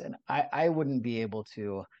issues. And I wouldn't be able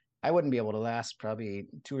to last probably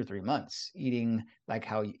 2 or 3 months eating like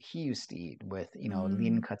how he used to eat, with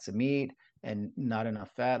lean Mm, cuts of meat and not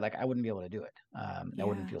enough fat. Like I wouldn't be able to do it. I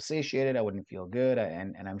wouldn't yeah. feel satiated. I wouldn't feel good.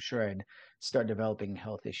 And I'm sure I'd start developing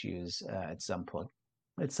health issues at some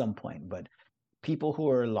point. But people who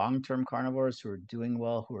are long-term carnivores, who are doing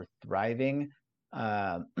well, who are thriving,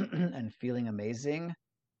 and feeling amazing,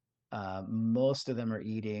 most of them are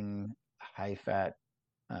eating high fat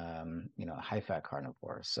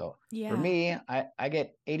carnivores. So for Yeah. me, I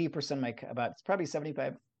get 80% of about, it's probably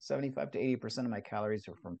 75 to 80% of my calories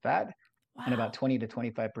are from fat, and about Wow. 20 to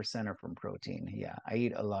 25% are from protein. Yeah, I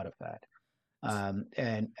eat a lot of fat.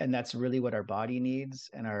 And that's really what our body needs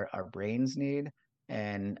and our brains need.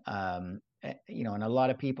 And and a lot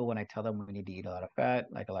of people, when I tell them we need to eat a lot of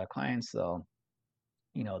fat, like a lot of clients, they'll,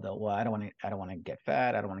 well, I don't want to get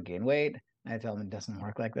fat, I don't want to gain weight. And I tell them it doesn't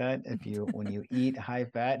work like that. When you eat high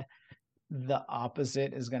fat, the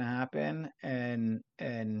opposite is going to happen. And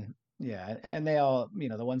yeah, and they all,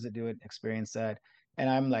 the ones that do it experience that. And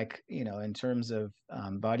I'm like, in terms of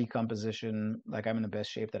body composition, like I'm in the best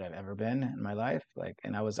shape that I've ever been in my life. Like,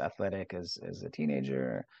 and I was athletic as a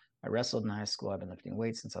teenager. I wrestled in high school. I've been lifting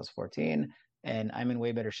weights since I was 14, and I'm in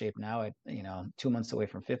way better shape now at 2 months away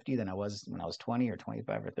from 50 than I was when I was 20 or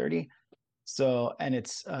 25 or 30. So, and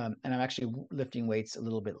I'm actually lifting weights a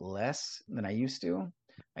little bit less than I used to.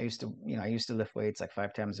 I used to lift weights like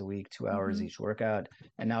 5 times a week, 2 hours Mm-hmm. each workout.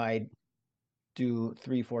 And now I do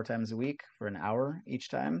 3, 4 times a week for an hour each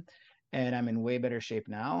time. And I'm in way better shape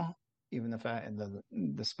now, even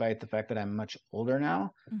despite the fact that I'm much older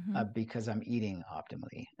now, Mm-hmm. because I'm eating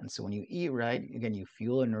optimally. And so when you eat right, again, you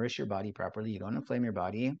fuel and nourish your body properly. You don't inflame your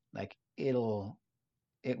body. Like it will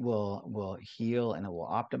heal, and it will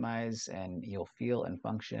optimize, and you'll feel and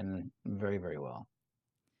function very, very well.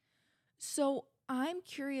 So I'm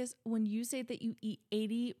curious, when you say that you eat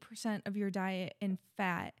 80% of your diet in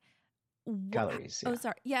fat, what, Calories, oh, yeah.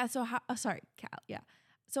 sorry. Yeah. So how, oh, sorry, Cal. Yeah.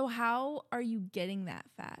 So how are you getting that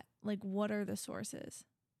fat? Like, what are the sources?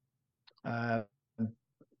 uh,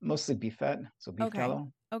 Mostly beef fat, so beef Okay.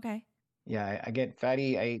 tallow. Okay. Yeah, I get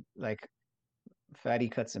fatty. I eat like fatty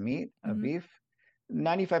cuts of meat, of Mm-hmm. beef.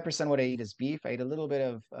 95% what I eat is beef. I eat a little bit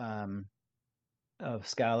of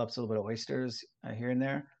scallops, a little bit of oysters here and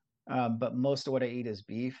there. But most of what I eat is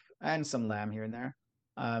beef and some lamb here and there.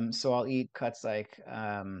 So I'll eat cuts like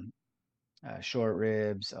short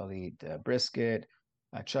ribs. I'll eat brisket,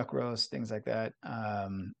 chuck roast, things like that.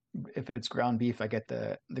 If it's ground beef, I get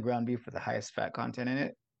the ground beef with the highest fat content in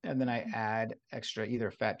it, and then I add extra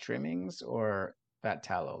either fat trimmings or fat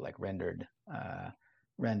tallow, like rendered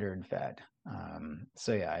fat.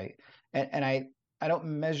 So yeah, I don't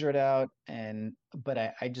measure it out, and but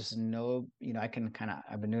I just know, I can kind of,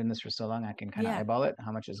 I've been doing this for so long, I can kind of Yeah. eyeball it,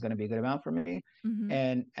 how much is going to be a good amount for me, Mm-hmm.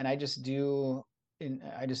 and I just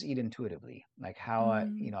eat intuitively, like how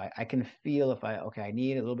Mm. I can feel if okay, I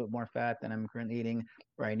need a little bit more fat than I'm currently eating,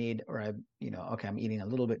 okay, I'm eating a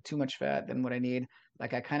little bit too much fat than what I need.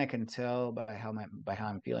 Like I kind of can tell by how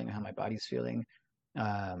I'm feeling and how my body's feeling.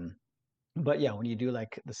 Um, but yeah, when you do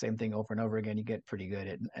like the same thing over and over again, you get pretty good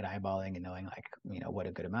at eyeballing and knowing like, what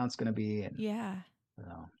a good amount's going to be. And Yeah. you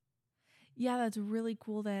know, Yeah, that's really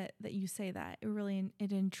cool that you say that. It really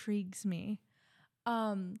it intrigues me.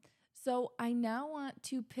 Um, so I now want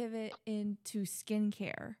to pivot into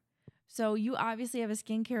skincare. So you obviously have a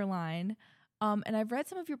skincare line. And I've read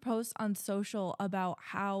some of your posts on social about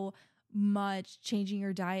how much changing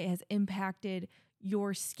your diet has impacted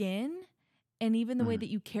your skin and even the way mhm. that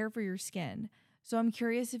you care for your skin. So I'm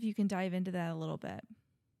curious if you can dive into that a little bit.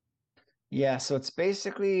 Yeah, so it's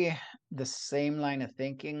basically the same line of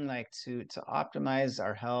thinking, like to optimize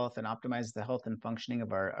our health and optimize the health and functioning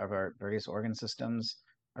of our various organ systems,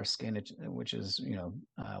 our skin, which is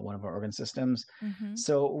one of our organ systems. Mm-hmm.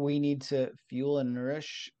 So we need to fuel and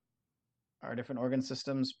nourish our different organ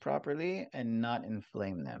systems properly and not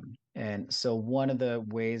inflame them. And so one of the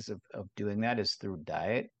ways of doing that is through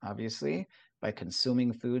diet, obviously, by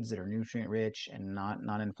consuming foods that are nutrient rich and not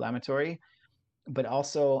non-inflammatory, but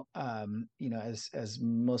also as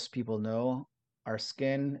most people know, our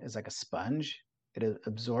skin is like a sponge. It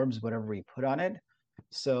absorbs whatever we put on it.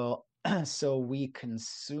 So so we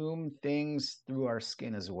consume things through our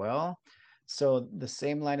skin as well. So the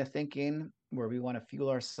same line of thinking where we want to fuel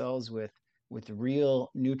ourselves with real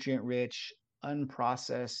nutrient rich,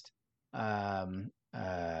 unprocessed um,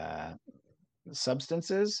 uh,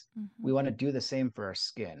 substances, we Mm-hmm. want to do the same for our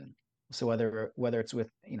skin. So whether it's with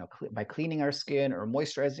by cleaning our skin or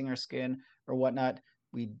moisturizing our skin or whatnot,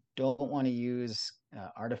 we don't want to use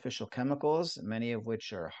artificial chemicals, many of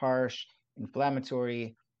which are harsh,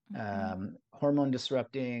 inflammatory, Mm-hmm. hormone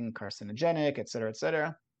disrupting, carcinogenic, et cetera, et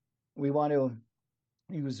cetera. We want to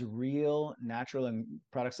use real natural and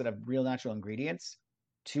products that have real natural ingredients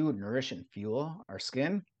to nourish and fuel our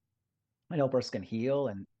skin and help our skin heal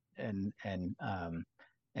and and um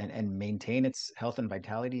and maintain its health and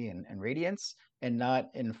vitality and radiance and not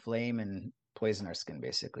inflame and poison our skin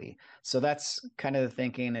basically. So that's kind of the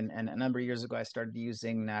thinking. And a number of years ago I started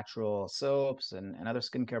using natural soaps and other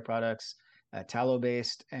skincare products, tallow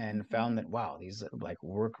based, and Mm-hmm. found that wow, these like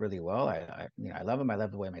work really well. I love them. I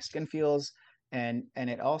love the way my skin feels. And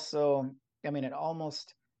it also, it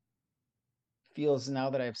almost feels, now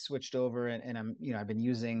that I've switched over and I'm, I've been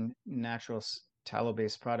using natural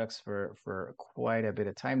tallow-based products for quite a bit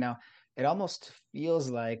of time now. It almost feels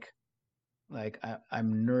like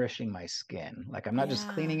I'm nourishing my skin. Like I'm not just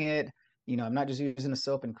Yeah. cleaning it. I'm not just using a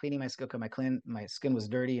soap and cleaning my skin because my skin was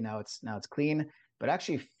dirty. Now it's clean. But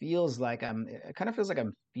actually feels like it kind of feels like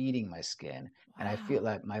I'm feeding my skin. And I feel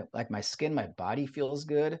Wow. like my skin, my body feels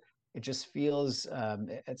good. It just feels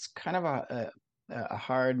it's kind of a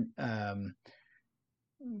hard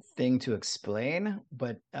thing to explain,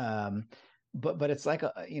 but it's like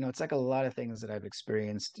it's like a lot of things that I've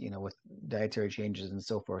experienced, with dietary changes and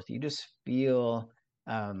so forth. You just feel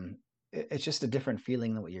it's just a different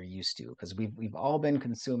feeling than what you're used to, because we've all been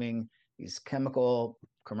consuming these chemical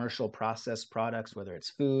commercial processed products, whether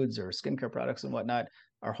it's foods or skincare products and whatnot,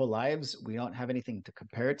 our whole lives. We don't have anything to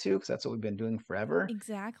compare it to because that's what we've been doing forever.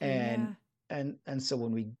 Exactly. And Yeah. and so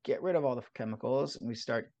when we get rid of all the chemicals and we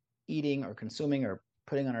start eating or consuming or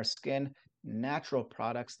putting on our skin natural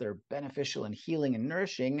products that are beneficial and healing and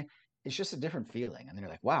nourishing, it's just a different feeling. And they're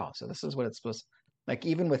like, wow, so this is what it's supposed to, like,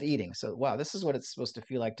 even with eating. So, wow, this is what it's supposed to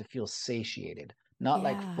feel like, to feel satiated, not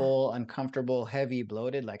like Yeah. full, uncomfortable, heavy,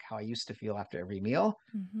 bloated, like how I used to feel after every meal.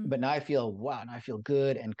 Mm-hmm. But now I feel, wow, now I feel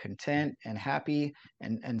good and content and happy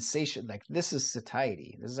and satiated. Like, this is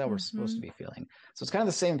satiety. This is how we're supposed Mm-hmm. to be feeling. So it's kind of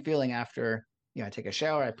the same feeling after, I take a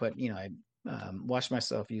shower, I put, I wash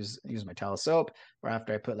myself, use my towel soap, or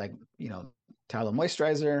after I put like, tallow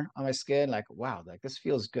moisturizer on my skin, like, wow, like this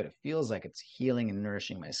feels good. It feels like it's healing and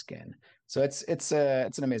nourishing my skin. So it's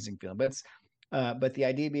an amazing feeling. But the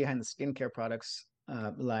idea behind the skincare products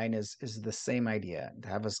line is the same idea, to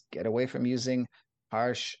have us get away from using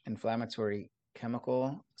harsh inflammatory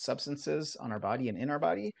chemical substances on our body and in our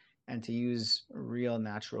body, and to use real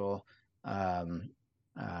natural um,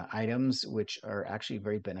 items which are actually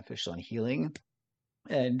very beneficial and healing.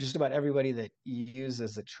 And just about everybody that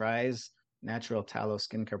uses, that tries natural tallow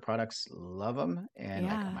skincare products, love them. And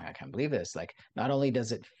like, I'm Yeah. like, I can't believe this. Like, not only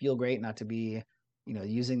does it feel great not to be,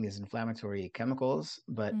 using these inflammatory chemicals,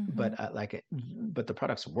 but Mm-hmm. but the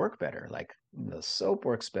products work better. Like the soap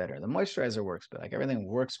works better, the moisturizer works better, like everything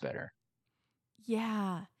works better.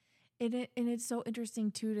 Yeah. And it's so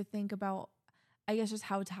interesting too to think about, I guess, just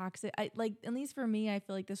how toxic, I like, at least for me, I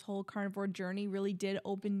feel like this whole carnivore journey really did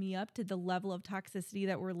open me up to the level of toxicity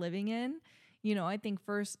that we're living in. I think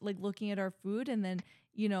first, like, looking at our food, and then,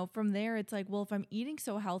 from there it's like, well, if I'm eating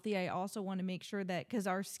so healthy, I also want to make sure that, because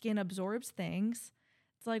our skin absorbs things,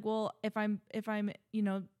 it's like, well, if I'm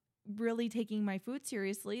really taking my food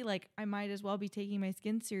seriously, like, I might as well be taking my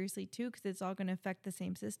skin seriously too, because it's all going to affect the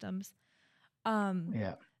same systems. um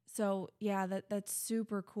Yeah. so yeah, that's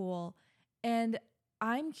super cool. And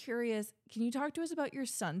I'm curious, can you talk to us about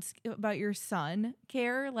about your sun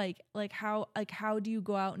care? Like how do you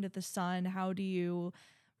go out into the sun? How do you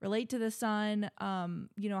relate to the sun?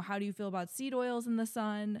 How do you feel about seed oils in the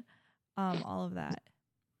sun? All of that.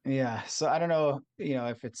 Yeah. So I don't know,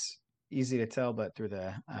 if it's easy to tell, but through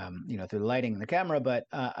through the lighting in the camera, but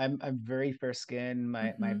I'm very fair skinned.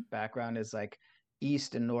 My Mm-hmm. background is like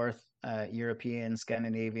East and North European,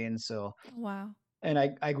 Scandinavian. So, Wow. and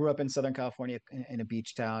I grew up in Southern California in a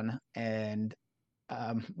beach town, and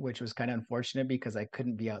which was kind of unfortunate because I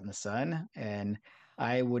couldn't be out in the sun, and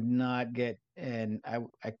I would not get and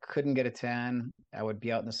I couldn't get a tan. I would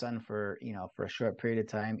be out in the sun for for a short period of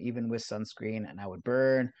time, even with sunscreen, and I would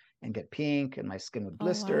burn and get pink, and my skin would Oh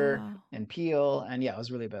blister wow. and peel, and yeah, it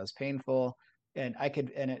was really bad. It was painful, and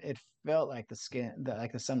it felt like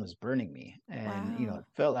like the sun was burning me, and Wow. it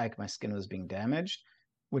felt like my skin was being damaged,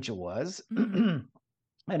 which it was. Mm-hmm.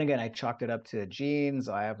 And again, I chalked it up to genes.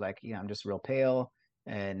 I have like, I'm just real pale,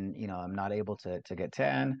 and I'm not able to get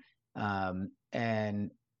tan.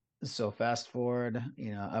 And so fast forward,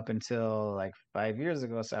 up until like 5 years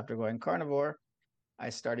ago, so after going carnivore, I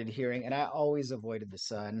started hearing, and I always avoided the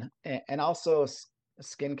sun. And also,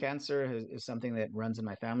 skin cancer is something that runs in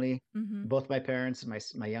my family. Mm-hmm. Both my parents and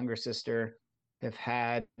my younger sister have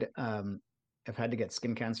had um, have had to get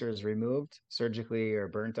skin cancers removed surgically or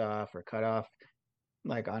burnt off or cut off,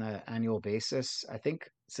 like on an annual basis. I think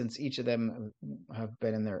since each of them have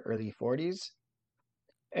been in their early 40s.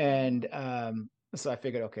 Wow. And so I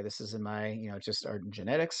figured, okay, this is in my, just our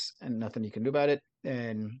genetics and nothing you can do about it.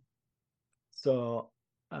 And so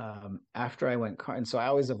after I went car, and so I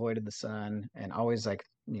always avoided the sun and always like,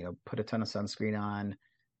 put a ton of sunscreen on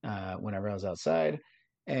whenever I was outside.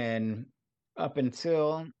 And up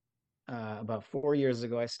until about 4 years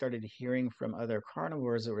ago, I started hearing from other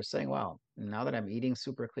carnivores that were saying, "Wow, now that I'm eating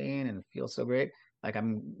super clean and feel so great, like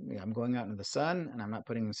I'm going out into the sun and I'm not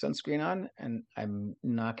putting sunscreen on, and I'm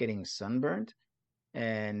not getting sunburnt,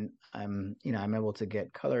 and I'm able to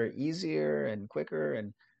get color easier and quicker."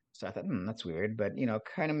 And so I thought, that's weird, but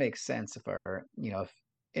kind of makes sense if if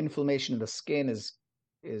inflammation of the skin is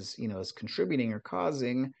contributing or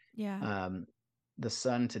causing Yeah. um, the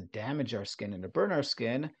sun to damage our skin and to burn our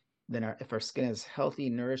skin. Then if our skin is healthy,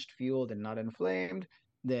 nourished, fueled, and not inflamed,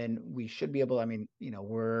 then we should be able. I mean,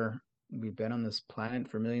 we've been on this planet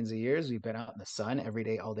for millions of years. We've been out in the sun every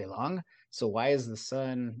day, all day long. So why is the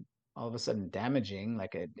sun all of a sudden damaging?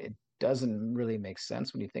 Like it doesn't really make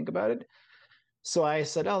sense when you think about it. So I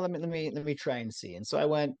said, "Oh, let me try and see." And so I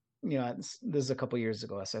went. This is a couple years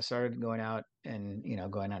ago. So I started going out and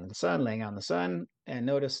going out in the sun, laying out in the sun, and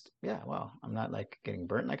noticed, yeah, well, I'm not like getting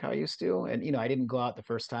burnt like how I used to. And I didn't go out the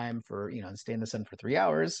first time for and stay in the sun for 3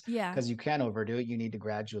 hours, Yeah. because you can overdo it. You need to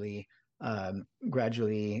gradually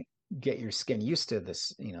get your skin used to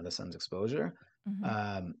this, the sun's exposure.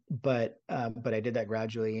 Mm-hmm. But I did that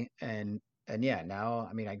gradually, and yeah, now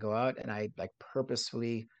I mean I go out and I like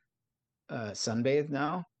purposefully sunbathe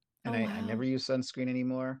now, and Oh I never wow. use sunscreen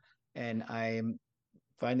anymore, and I'm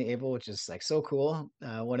finally able, which is like so cool.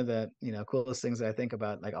 One of the coolest things that I think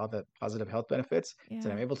about, like all the positive health benefits, is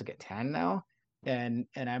that I'm Yeah. able to get tan now, and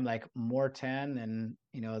I'm like more tan than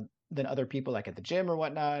than other people like at the gym or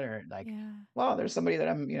whatnot, or like, Yeah. well, there's somebody that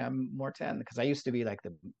I'm more tan, because I used to be like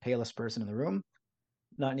the palest person in the room,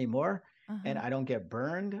 not anymore, and Uh-huh. I don't get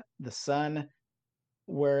burned the sun.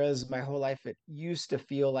 Whereas my whole life it used to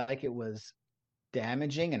feel like it was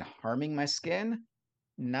damaging and harming my skin.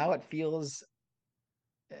 Now it feels,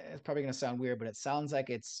 it's probably going to sound weird, but it sounds like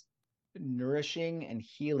it's nourishing and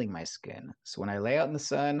healing my skin. So when I lay out in the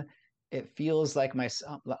sun, it feels like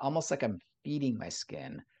almost like I'm feeding my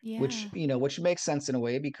skin, which, Yeah. which makes sense in a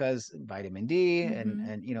way because vitamin D and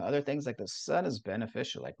Mm-hmm. other things like the sun is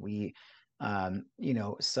beneficial. Like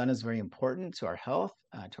sun is very important to our health,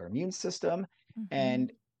 to our immune system, Mm-hmm.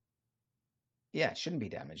 and yeah, it shouldn't be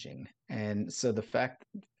damaging. And so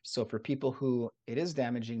for people who it is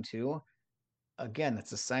damaging to, again,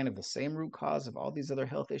 that's a sign of the same root cause of all these other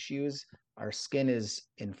health issues. Our skin is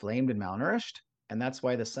inflamed and malnourished, and that's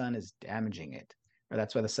why the sun is damaging it, or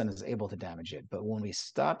that's why the sun is able to damage it. But when we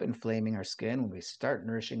stop inflaming our skin, when we start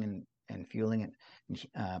nourishing and fueling it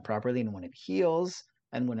properly, and when it heals,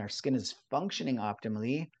 and when our skin is functioning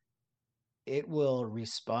optimally, it will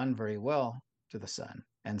respond very well to the sun.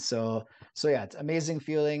 And so yeah, it's amazing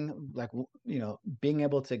feeling like, being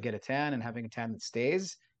able to get a tan and having a tan that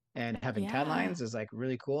stays and having tan Yeah. lines is like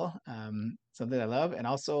really cool. Something I love. And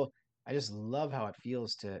also I just love how it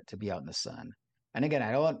feels to be out in the sun. And again,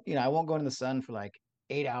 I won't go in the sun for like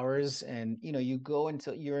 8 hours and, you go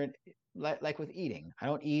until you're like with eating. I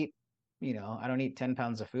don't eat 10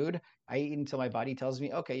 pounds of food. I eat until my body tells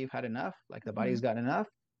me, okay, you've had enough. Like the Mm-hmm. body's gotten enough,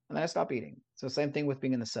 and then I stop eating. So same thing with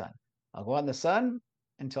being in the sun. I'll go out in the sun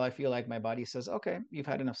until I feel like my body says, okay, you've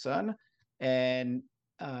had enough sun, and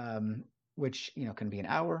um, which can be an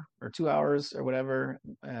hour or 2 hours or whatever,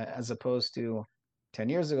 as opposed to 10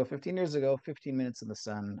 years ago, 15 years ago, 15 minutes in the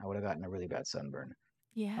sun, I would have gotten a really bad sunburn.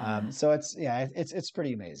 Yeah. So it's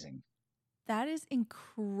pretty amazing. That is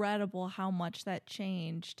incredible how much that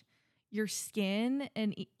changed your skin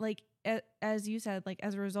and like as you said, like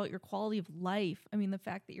as a result your quality of life. I mean, the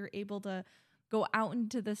fact that you're able to go out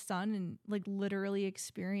into the sun and like literally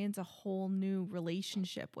experience a whole new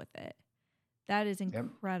relationship with it. That is Yep.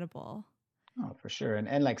 incredible. Oh, for sure.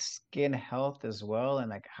 And like skin health as well, and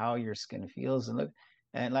like how your skin feels and look.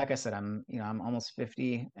 And like I said, I'm almost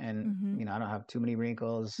 50, and Mhm. I don't have too many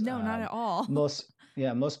wrinkles. No, not at all.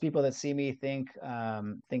 Most people that see me think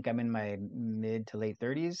I'm in my mid to late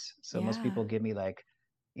 30s. So most Yeah. people give me like,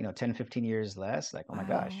 10, 15 years less, like, oh my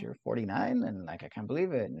gosh, Wow. you're 49, and like I can't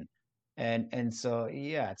believe it. And so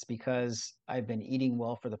yeah, it's because I've been eating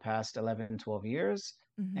well for the past 11, 12 years.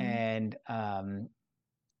 Mhm. And I'm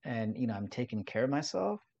taking care of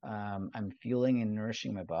myself. I'm fueling and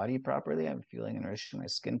nourishing my body properly. I'm fueling and nourishing my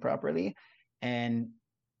skin properly, and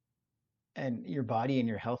your body and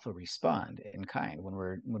your health will respond in kind when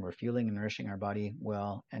we're fueling and nourishing our body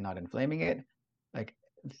well and not inflaming it. Like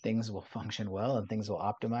things will function well and things will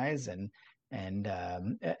optimize, and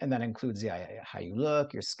that includes, yeah, how you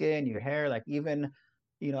look, your skin, your hair. Like even,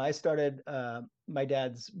 I started. My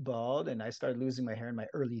dad's bald, and I started losing my hair in my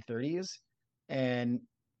early 30s, and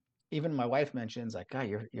even my wife mentions like, God,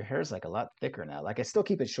 your hair is like a lot thicker now. Like I still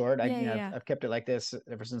keep it short. Yeah, yeah, I've, yeah. I've kept it like this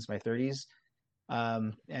ever since my 30s.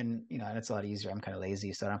 And it's a lot easier. I'm kind of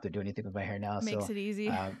lazy, so I don't have to do anything with my hair now. Makes So, it easy.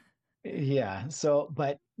 uh, yeah. So,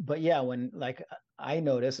 but yeah, when like I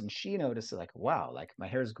noticed and she noticed, like, wow, like my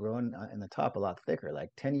hair's grown in the top a lot thicker. Like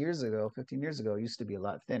 10 years ago, 15 years ago, it used to be a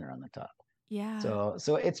lot thinner on the top. Yeah.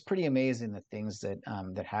 So it's pretty amazing the things that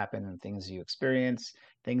happen and things you experience,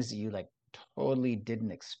 things that you like totally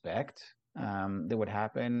didn't expect that would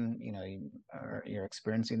happen. You're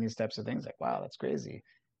experiencing these types of things like, wow, that's crazy.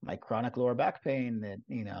 My chronic lower back pain that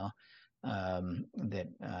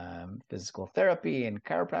physical therapy and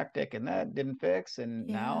chiropractic and that didn't fix, and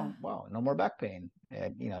Yeah. now, wow, no more back pain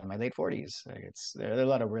at in my late 40s. Like there are a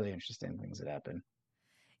lot of really interesting things that happen.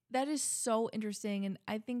 That is so interesting. And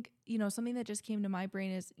I think, something that just came to my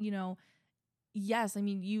brain is, yes, I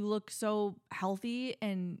mean, you look so healthy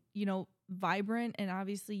and, vibrant. And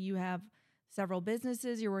obviously, you have several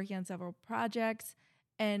businesses, you're working on several projects.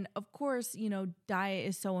 And of course, diet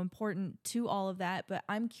is so important to all of that. But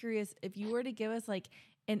I'm curious if you were to give us like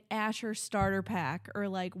an Asher starter pack or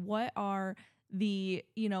like what are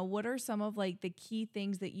some of like the key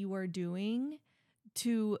things that you are doing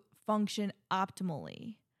to function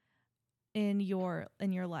optimally in your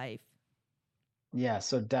life? Yeah,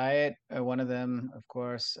 so diet, one of them, of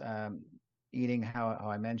course, eating how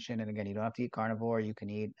I mentioned. And again, you don't have to eat carnivore. You can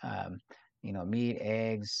eat, meat,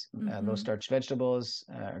 eggs, low Mhm. starch vegetables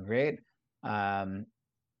are great. Um,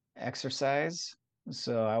 Exercise.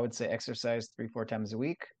 So I would say exercise 3, 4 times a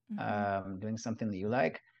week, Mhm. doing something that you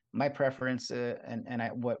like. My preference,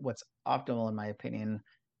 what's optimal in my opinion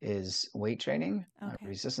is weight training, Okay.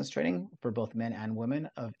 resistance training for both men and women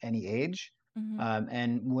of any age. Mhm.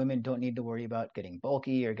 And women don't need to worry about getting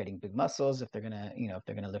bulky or getting big muscles if they're gonna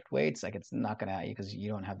lift weights. Like it's not gonna because you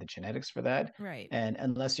don't have the genetics for that. Right. And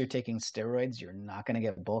unless you're taking steroids, you're not gonna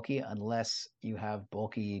get bulky unless you have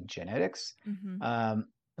bulky genetics. Mhm. Um,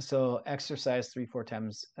 So exercise 3, 4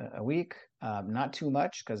 times a week, not too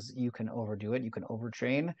much because you can overdo it. You can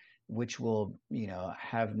overtrain, which will,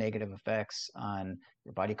 have negative effects on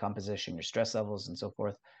your body composition, your stress levels, and so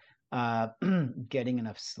forth. Uh, Getting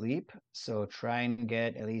enough sleep. So try and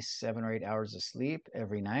get at least 7 or 8 hours of sleep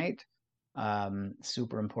every night.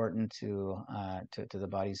 Super important to the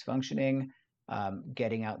body's functioning.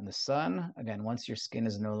 Getting out in the sun. Again, once your skin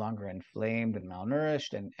is no longer inflamed and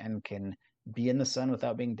malnourished and can be in the sun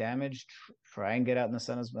without being damaged, try and get out in the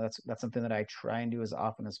sun. That's something that I try and do as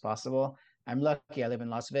often as possible. I'm lucky. I live in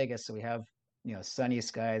Las Vegas, so we have sunny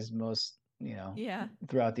skies most Yeah.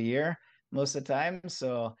 throughout the year most of the time.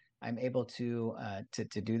 So I'm able to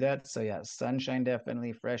do that. So yeah, sunshine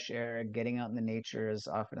definitely, fresh air, getting out in the nature as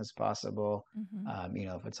often as possible. Hmm.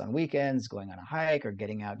 If it's on weekends, going on a hike or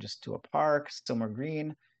getting out just to a park, somewhere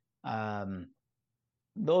green. Um,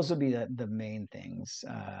 those would be the main things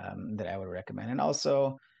that I would recommend. And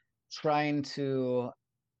also trying to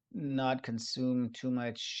not consume too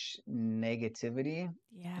much negativity.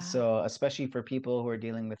 Yeah. So, especially for people who are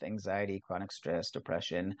dealing with anxiety, chronic stress,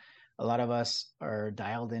 depression, a lot of us are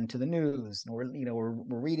dialed into the news. And we're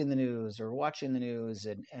reading the news or watching the news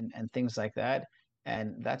and things like that.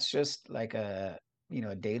 And that's just like a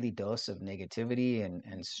daily dose of negativity and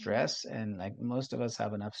Hmm. stress. And like most of us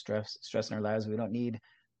have enough stress in our lives. We don't need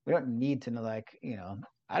to know,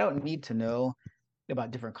 I don't need to know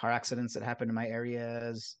about different car accidents that happen in my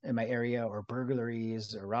area, or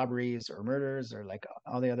burglaries or robberies or murders or like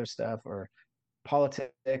all the other stuff, or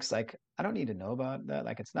politics. Like, I don't need to know about that.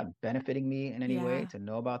 Like, it's not benefiting me in any way Yeah. to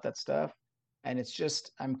know about that stuff. And it's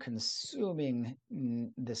just I'm consuming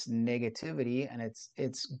this negativity, and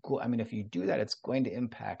I mean, if you do that, it's going to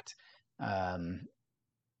impact um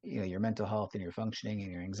your mental health and your functioning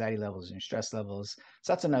and your anxiety levels and your stress levels.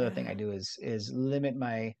 So that's another thing I Yeah. do is limit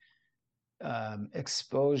my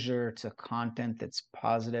exposure to content that's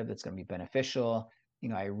positive, that's going to be beneficial.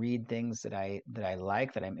 I read things that I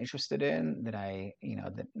like, that I'm interested in,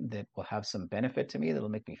 that will have some benefit to me, that'll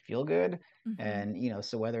make me feel good. Hmm. And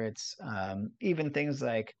so whether it's even things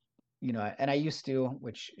like, and I used to,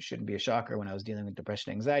 which shouldn't be a shocker, when I was dealing with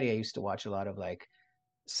depression and anxiety, I used to watch a lot of like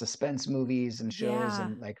suspense movies and shows, Yeah.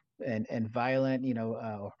 and like and violent,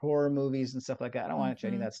 horror movies and stuff like that. I don't watch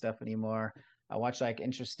any of Hmm. that stuff anymore. I watch like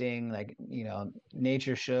interesting, like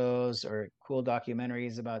nature shows or cool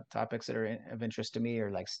documentaries about topics that are of interest to me, or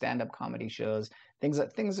like stand-up comedy shows, things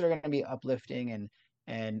that are going to be uplifting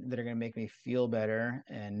and that are going to make me feel better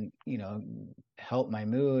and help my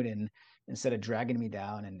mood, and instead of dragging me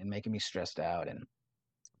down and making me stressed out. And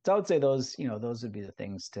so I would say those would be the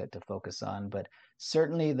things to focus on. But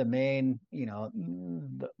certainly the main,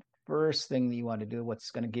 the first thing that you want to do, what's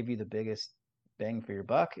going to give you the biggest bang for your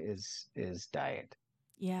buck, is diet.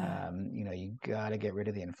 Yeah. You got to get rid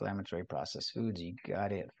of the inflammatory processed foods. You got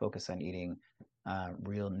to focus on eating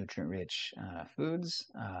real nutrient-rich foods.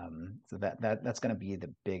 So that's going to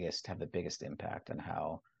have the biggest impact on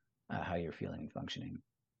how you're feeling and functioning.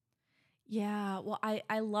 Yeah, well,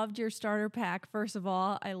 I loved your starter pack. First of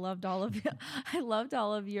all, I loved all of I loved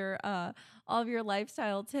all of your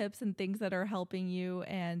lifestyle tips and things that are helping you.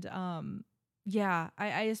 And yeah,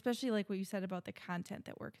 I especially like what you said about the content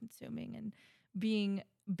that we're consuming and being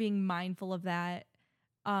being mindful of that,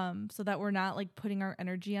 so that we're not like putting our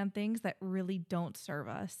energy on things that really don't serve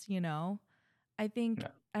us. I think, Yeah,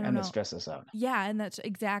 I don't and that know. stresses out. Yeah, and that's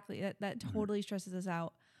exactly that Mhm. totally stresses us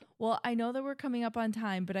out. Well, I know that we're coming up on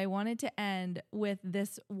time, but I wanted to end with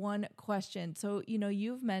this one question. So,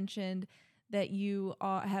 you've mentioned that you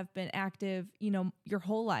have been active, your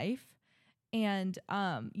whole life, and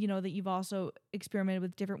that you've also experimented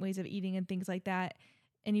with different ways of eating and things like that.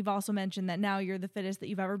 And you've also mentioned that now you're the fittest that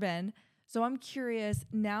you've ever been. So I'm curious,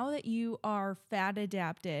 now that you are fat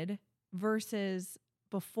adapted versus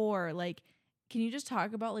before, like, can you just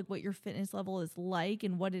talk about like what your fitness level is like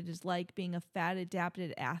and what it is like being a fat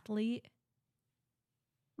adapted athlete?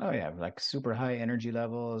 Oh yeah, like super high energy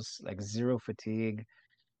levels, like zero fatigue.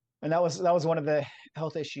 And that was one of the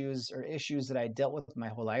health issues that I dealt with my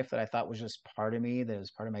whole life, that I thought was just part of me, that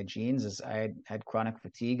was part of my genes. Is I had chronic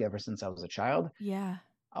fatigue ever since I was a child. Yeah.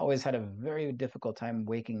 I always had a very difficult time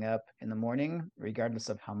waking up in the morning, regardless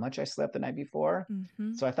of how much I slept the night before.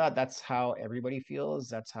 Mhm. So I thought that's how everybody feels.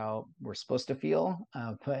 That's how we're supposed to feel.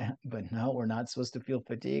 But no, we're not supposed to feel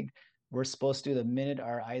fatigue. We're supposed to, the minute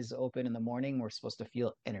our eyes open in the morning, we're supposed to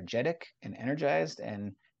feel energetic and energized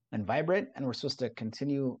and vibrant, and we're supposed to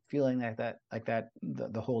continue feeling like that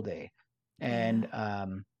the whole day. And Yeah.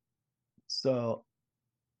 so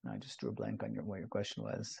I just drew a blank on what your question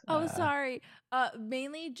was. Oh, sorry.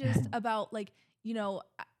 Mainly just about like,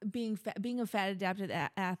 being a fat adapted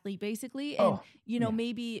athlete basically. And, Oh, yeah,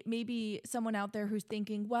 maybe someone out there who's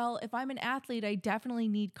thinking, well, if I'm an athlete, I definitely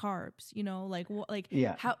need carbs, like what, like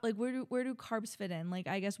yeah. how, like where do carbs fit in? Like,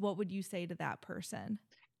 I guess, what would you say to that person?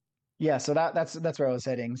 Yeah, so that's where I was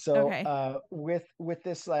heading. So Okay. with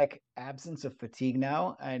this like absence of fatigue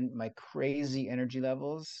now and my crazy energy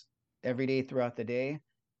levels every day throughout the day,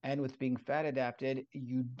 and with being fat adapted,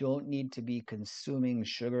 you don't need to be consuming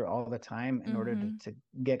sugar all the time in order Mm-hmm. to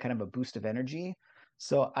get kind of a boost of energy.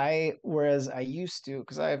 So whereas I used to,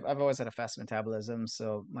 because I've always had a fast metabolism,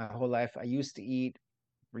 so my whole life I used to eat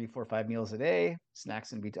three, four, 5 meals a day,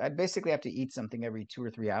 snacks in between. I'd basically have to eat something every 2 or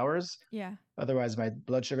 3 hours. Yeah. Otherwise, my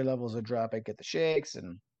blood sugar levels would drop. I'd get the shakes.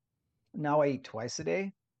 And now I eat twice a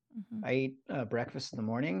day. Mm-hmm. I eat breakfast in the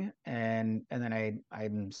morning, and then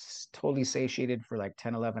I'm totally satiated for like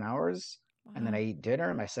 10, 11 hours. And then I Wow. eat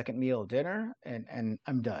dinner, my second meal dinner, and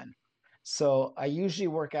I'm done. So I usually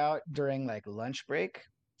work out during like lunch break.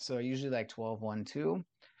 So usually like 12, 1, 2.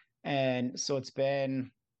 And so it's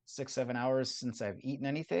been 6, 7 hours since I've eaten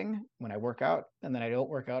anything when I work out. And then I don't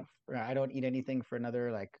work out, I don't eat anything for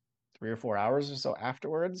another like 3 or 4 hours or so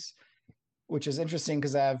afterwards, which is interesting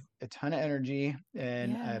because I have a ton of energy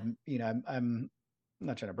and Yeah. I'm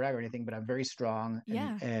not trying to brag or anything, but I'm very strong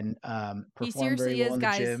and, Yeah. He perform very seriously well is, in the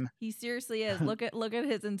guys. gym. He seriously is. Look at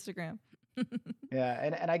his Instagram. Yeah,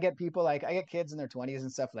 and I get people like I get kids in their 20s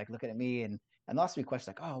and stuff like looking at me and they'll ask me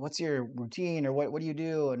questions like, "Oh, what's your routine or what do you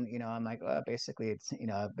do?" And I'm like, "Well, basically it's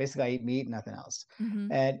basically I eat meat, nothing else."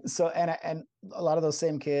 Mm-hmm. And so and a lot of those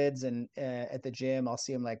same kids and at the gym, I'll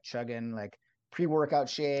see them like chugging like pre-workout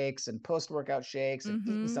shakes and post-workout shakes and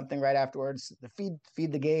eating Mm-hmm. something right afterwards to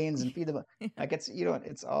feed the gains and feed them like it's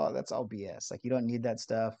it's all that's all BS. Like you don't need that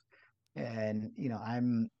stuff. And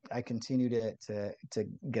I continue to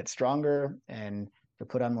get stronger and to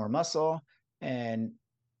put on more muscle, and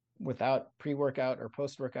without pre-workout or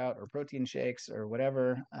post-workout or protein shakes or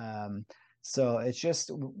whatever. So it's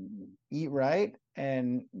just eat right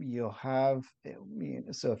and you'll have,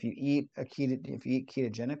 so if you eat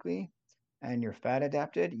ketogenically and you're fat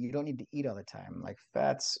adapted, you don't need to eat all the time. Like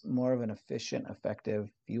fat's more of an efficient, effective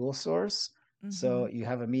fuel source. Mm-hmm. So you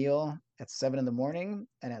have a meal at 7 in the morning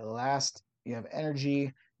and you have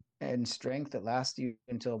energy and strength that lasts you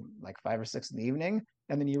until like 5 or 6 in the evening,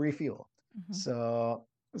 and then you refuel. Mm-hmm.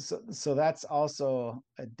 So that's also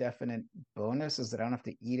a definite bonus, is that I don't have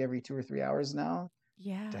to eat every 2 or 3 hours now to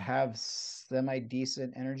Yeah. have semi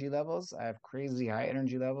decent energy levels. I have crazy high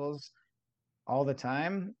energy levels all the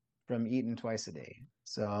time from eating twice a day.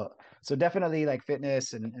 So definitely like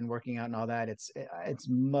fitness and working out and all that. I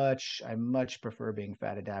much prefer being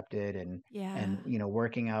fat adapted and Yeah.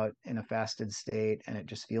 working out in a fasted state, and it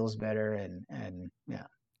just feels better and yeah.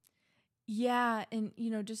 Yeah, and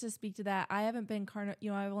just to speak to that, I haven't been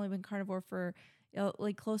I've only been carnivore for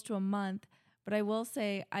like close to a month, but I will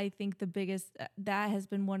say I think the biggest that has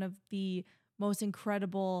been one of the most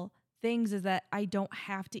incredible things is that I don't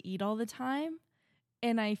have to eat all the time,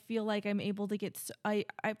 and I feel like I'm able to get I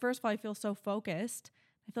first of all I feel so focused.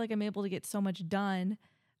 I feel like I'm able to get so much done.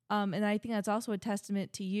 And I think that's also a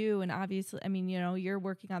testament to you. And obviously, I mean, you're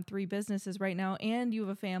working on 3 businesses right now, and you have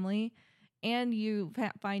a family, and you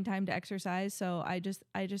find time to exercise. So I just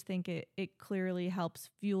think it clearly helps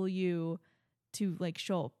fuel you to like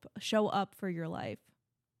show up for your life.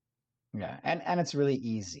 Yeah, and it's really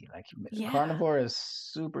easy. Like Yeah. carnivore is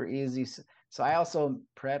super easy. So I also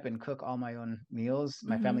prep and cook all my own meals.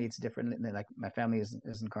 My Mm-hmm. family eats different. Like my family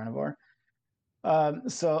isn't carnivore.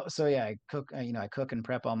 So yeah, I cook and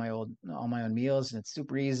prep all my own meals, and it's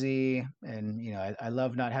super easy. And I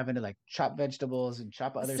love not having to like chop vegetables and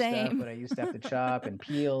chop other stuff, Same. but I used to have to chop and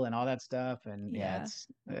peel and all that stuff. And yeah,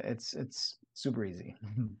 Yeah. it's super easy.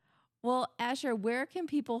 Well, Asher, where can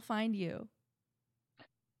people find you?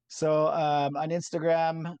 So on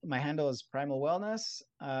Instagram, my handle is Primal Wellness.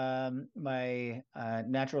 My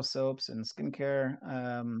natural soaps and skincare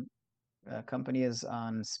company is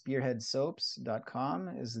on spearheadsoaps.com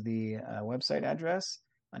is the website address.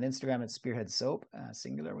 On Instagram, it's Spearhead Soap,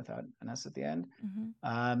 singular without an S at the end.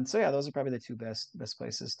 Mm-hmm. So yeah, those are probably the two best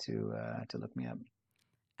places to look me up.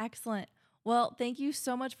 Excellent. Well, thank you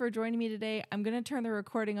so much for joining me today. I'm going to turn the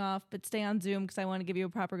recording off, but stay on Zoom because I want to give you a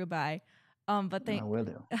proper goodbye. But I will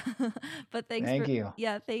do. but thanks Thank for, you.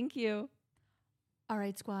 yeah, thank you. All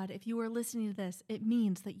right, squad. If you are listening to this, it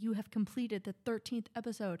means that you have completed the 13th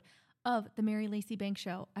episode of the Mary Lacey Bank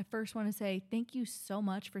Show. I first want to say thank you so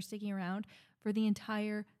much for sticking around for the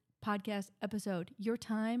entire podcast episode. Your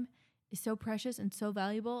time is so precious and so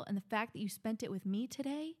valuable. And the fact that you spent it with me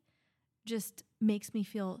today just makes me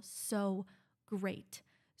feel so great.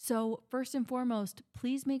 So first and foremost,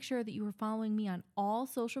 please make sure that you are following me on all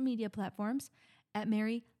social media platforms at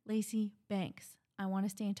Mary Lacey Banks. I want to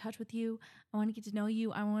stay in touch with you. I want to get to know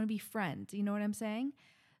you. I want to be friends. You know what I'm saying?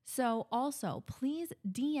 So also, please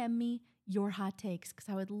DM me your hot takes because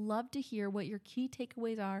I would love to hear what your key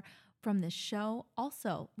takeaways are from this show.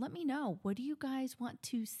 Also, let me know, what do you guys want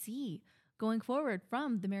to see going forward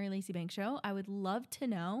from the Mary Lacey Banks Show? I would love to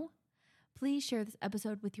know. Please share this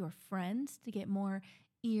episode with your friends to get more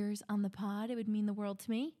ears on the pod. It would mean the world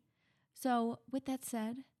to me. So with that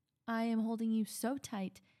said, I am holding you so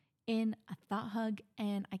tight in a thought hug,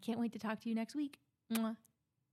 and I can't wait to talk to you next week. Mwah.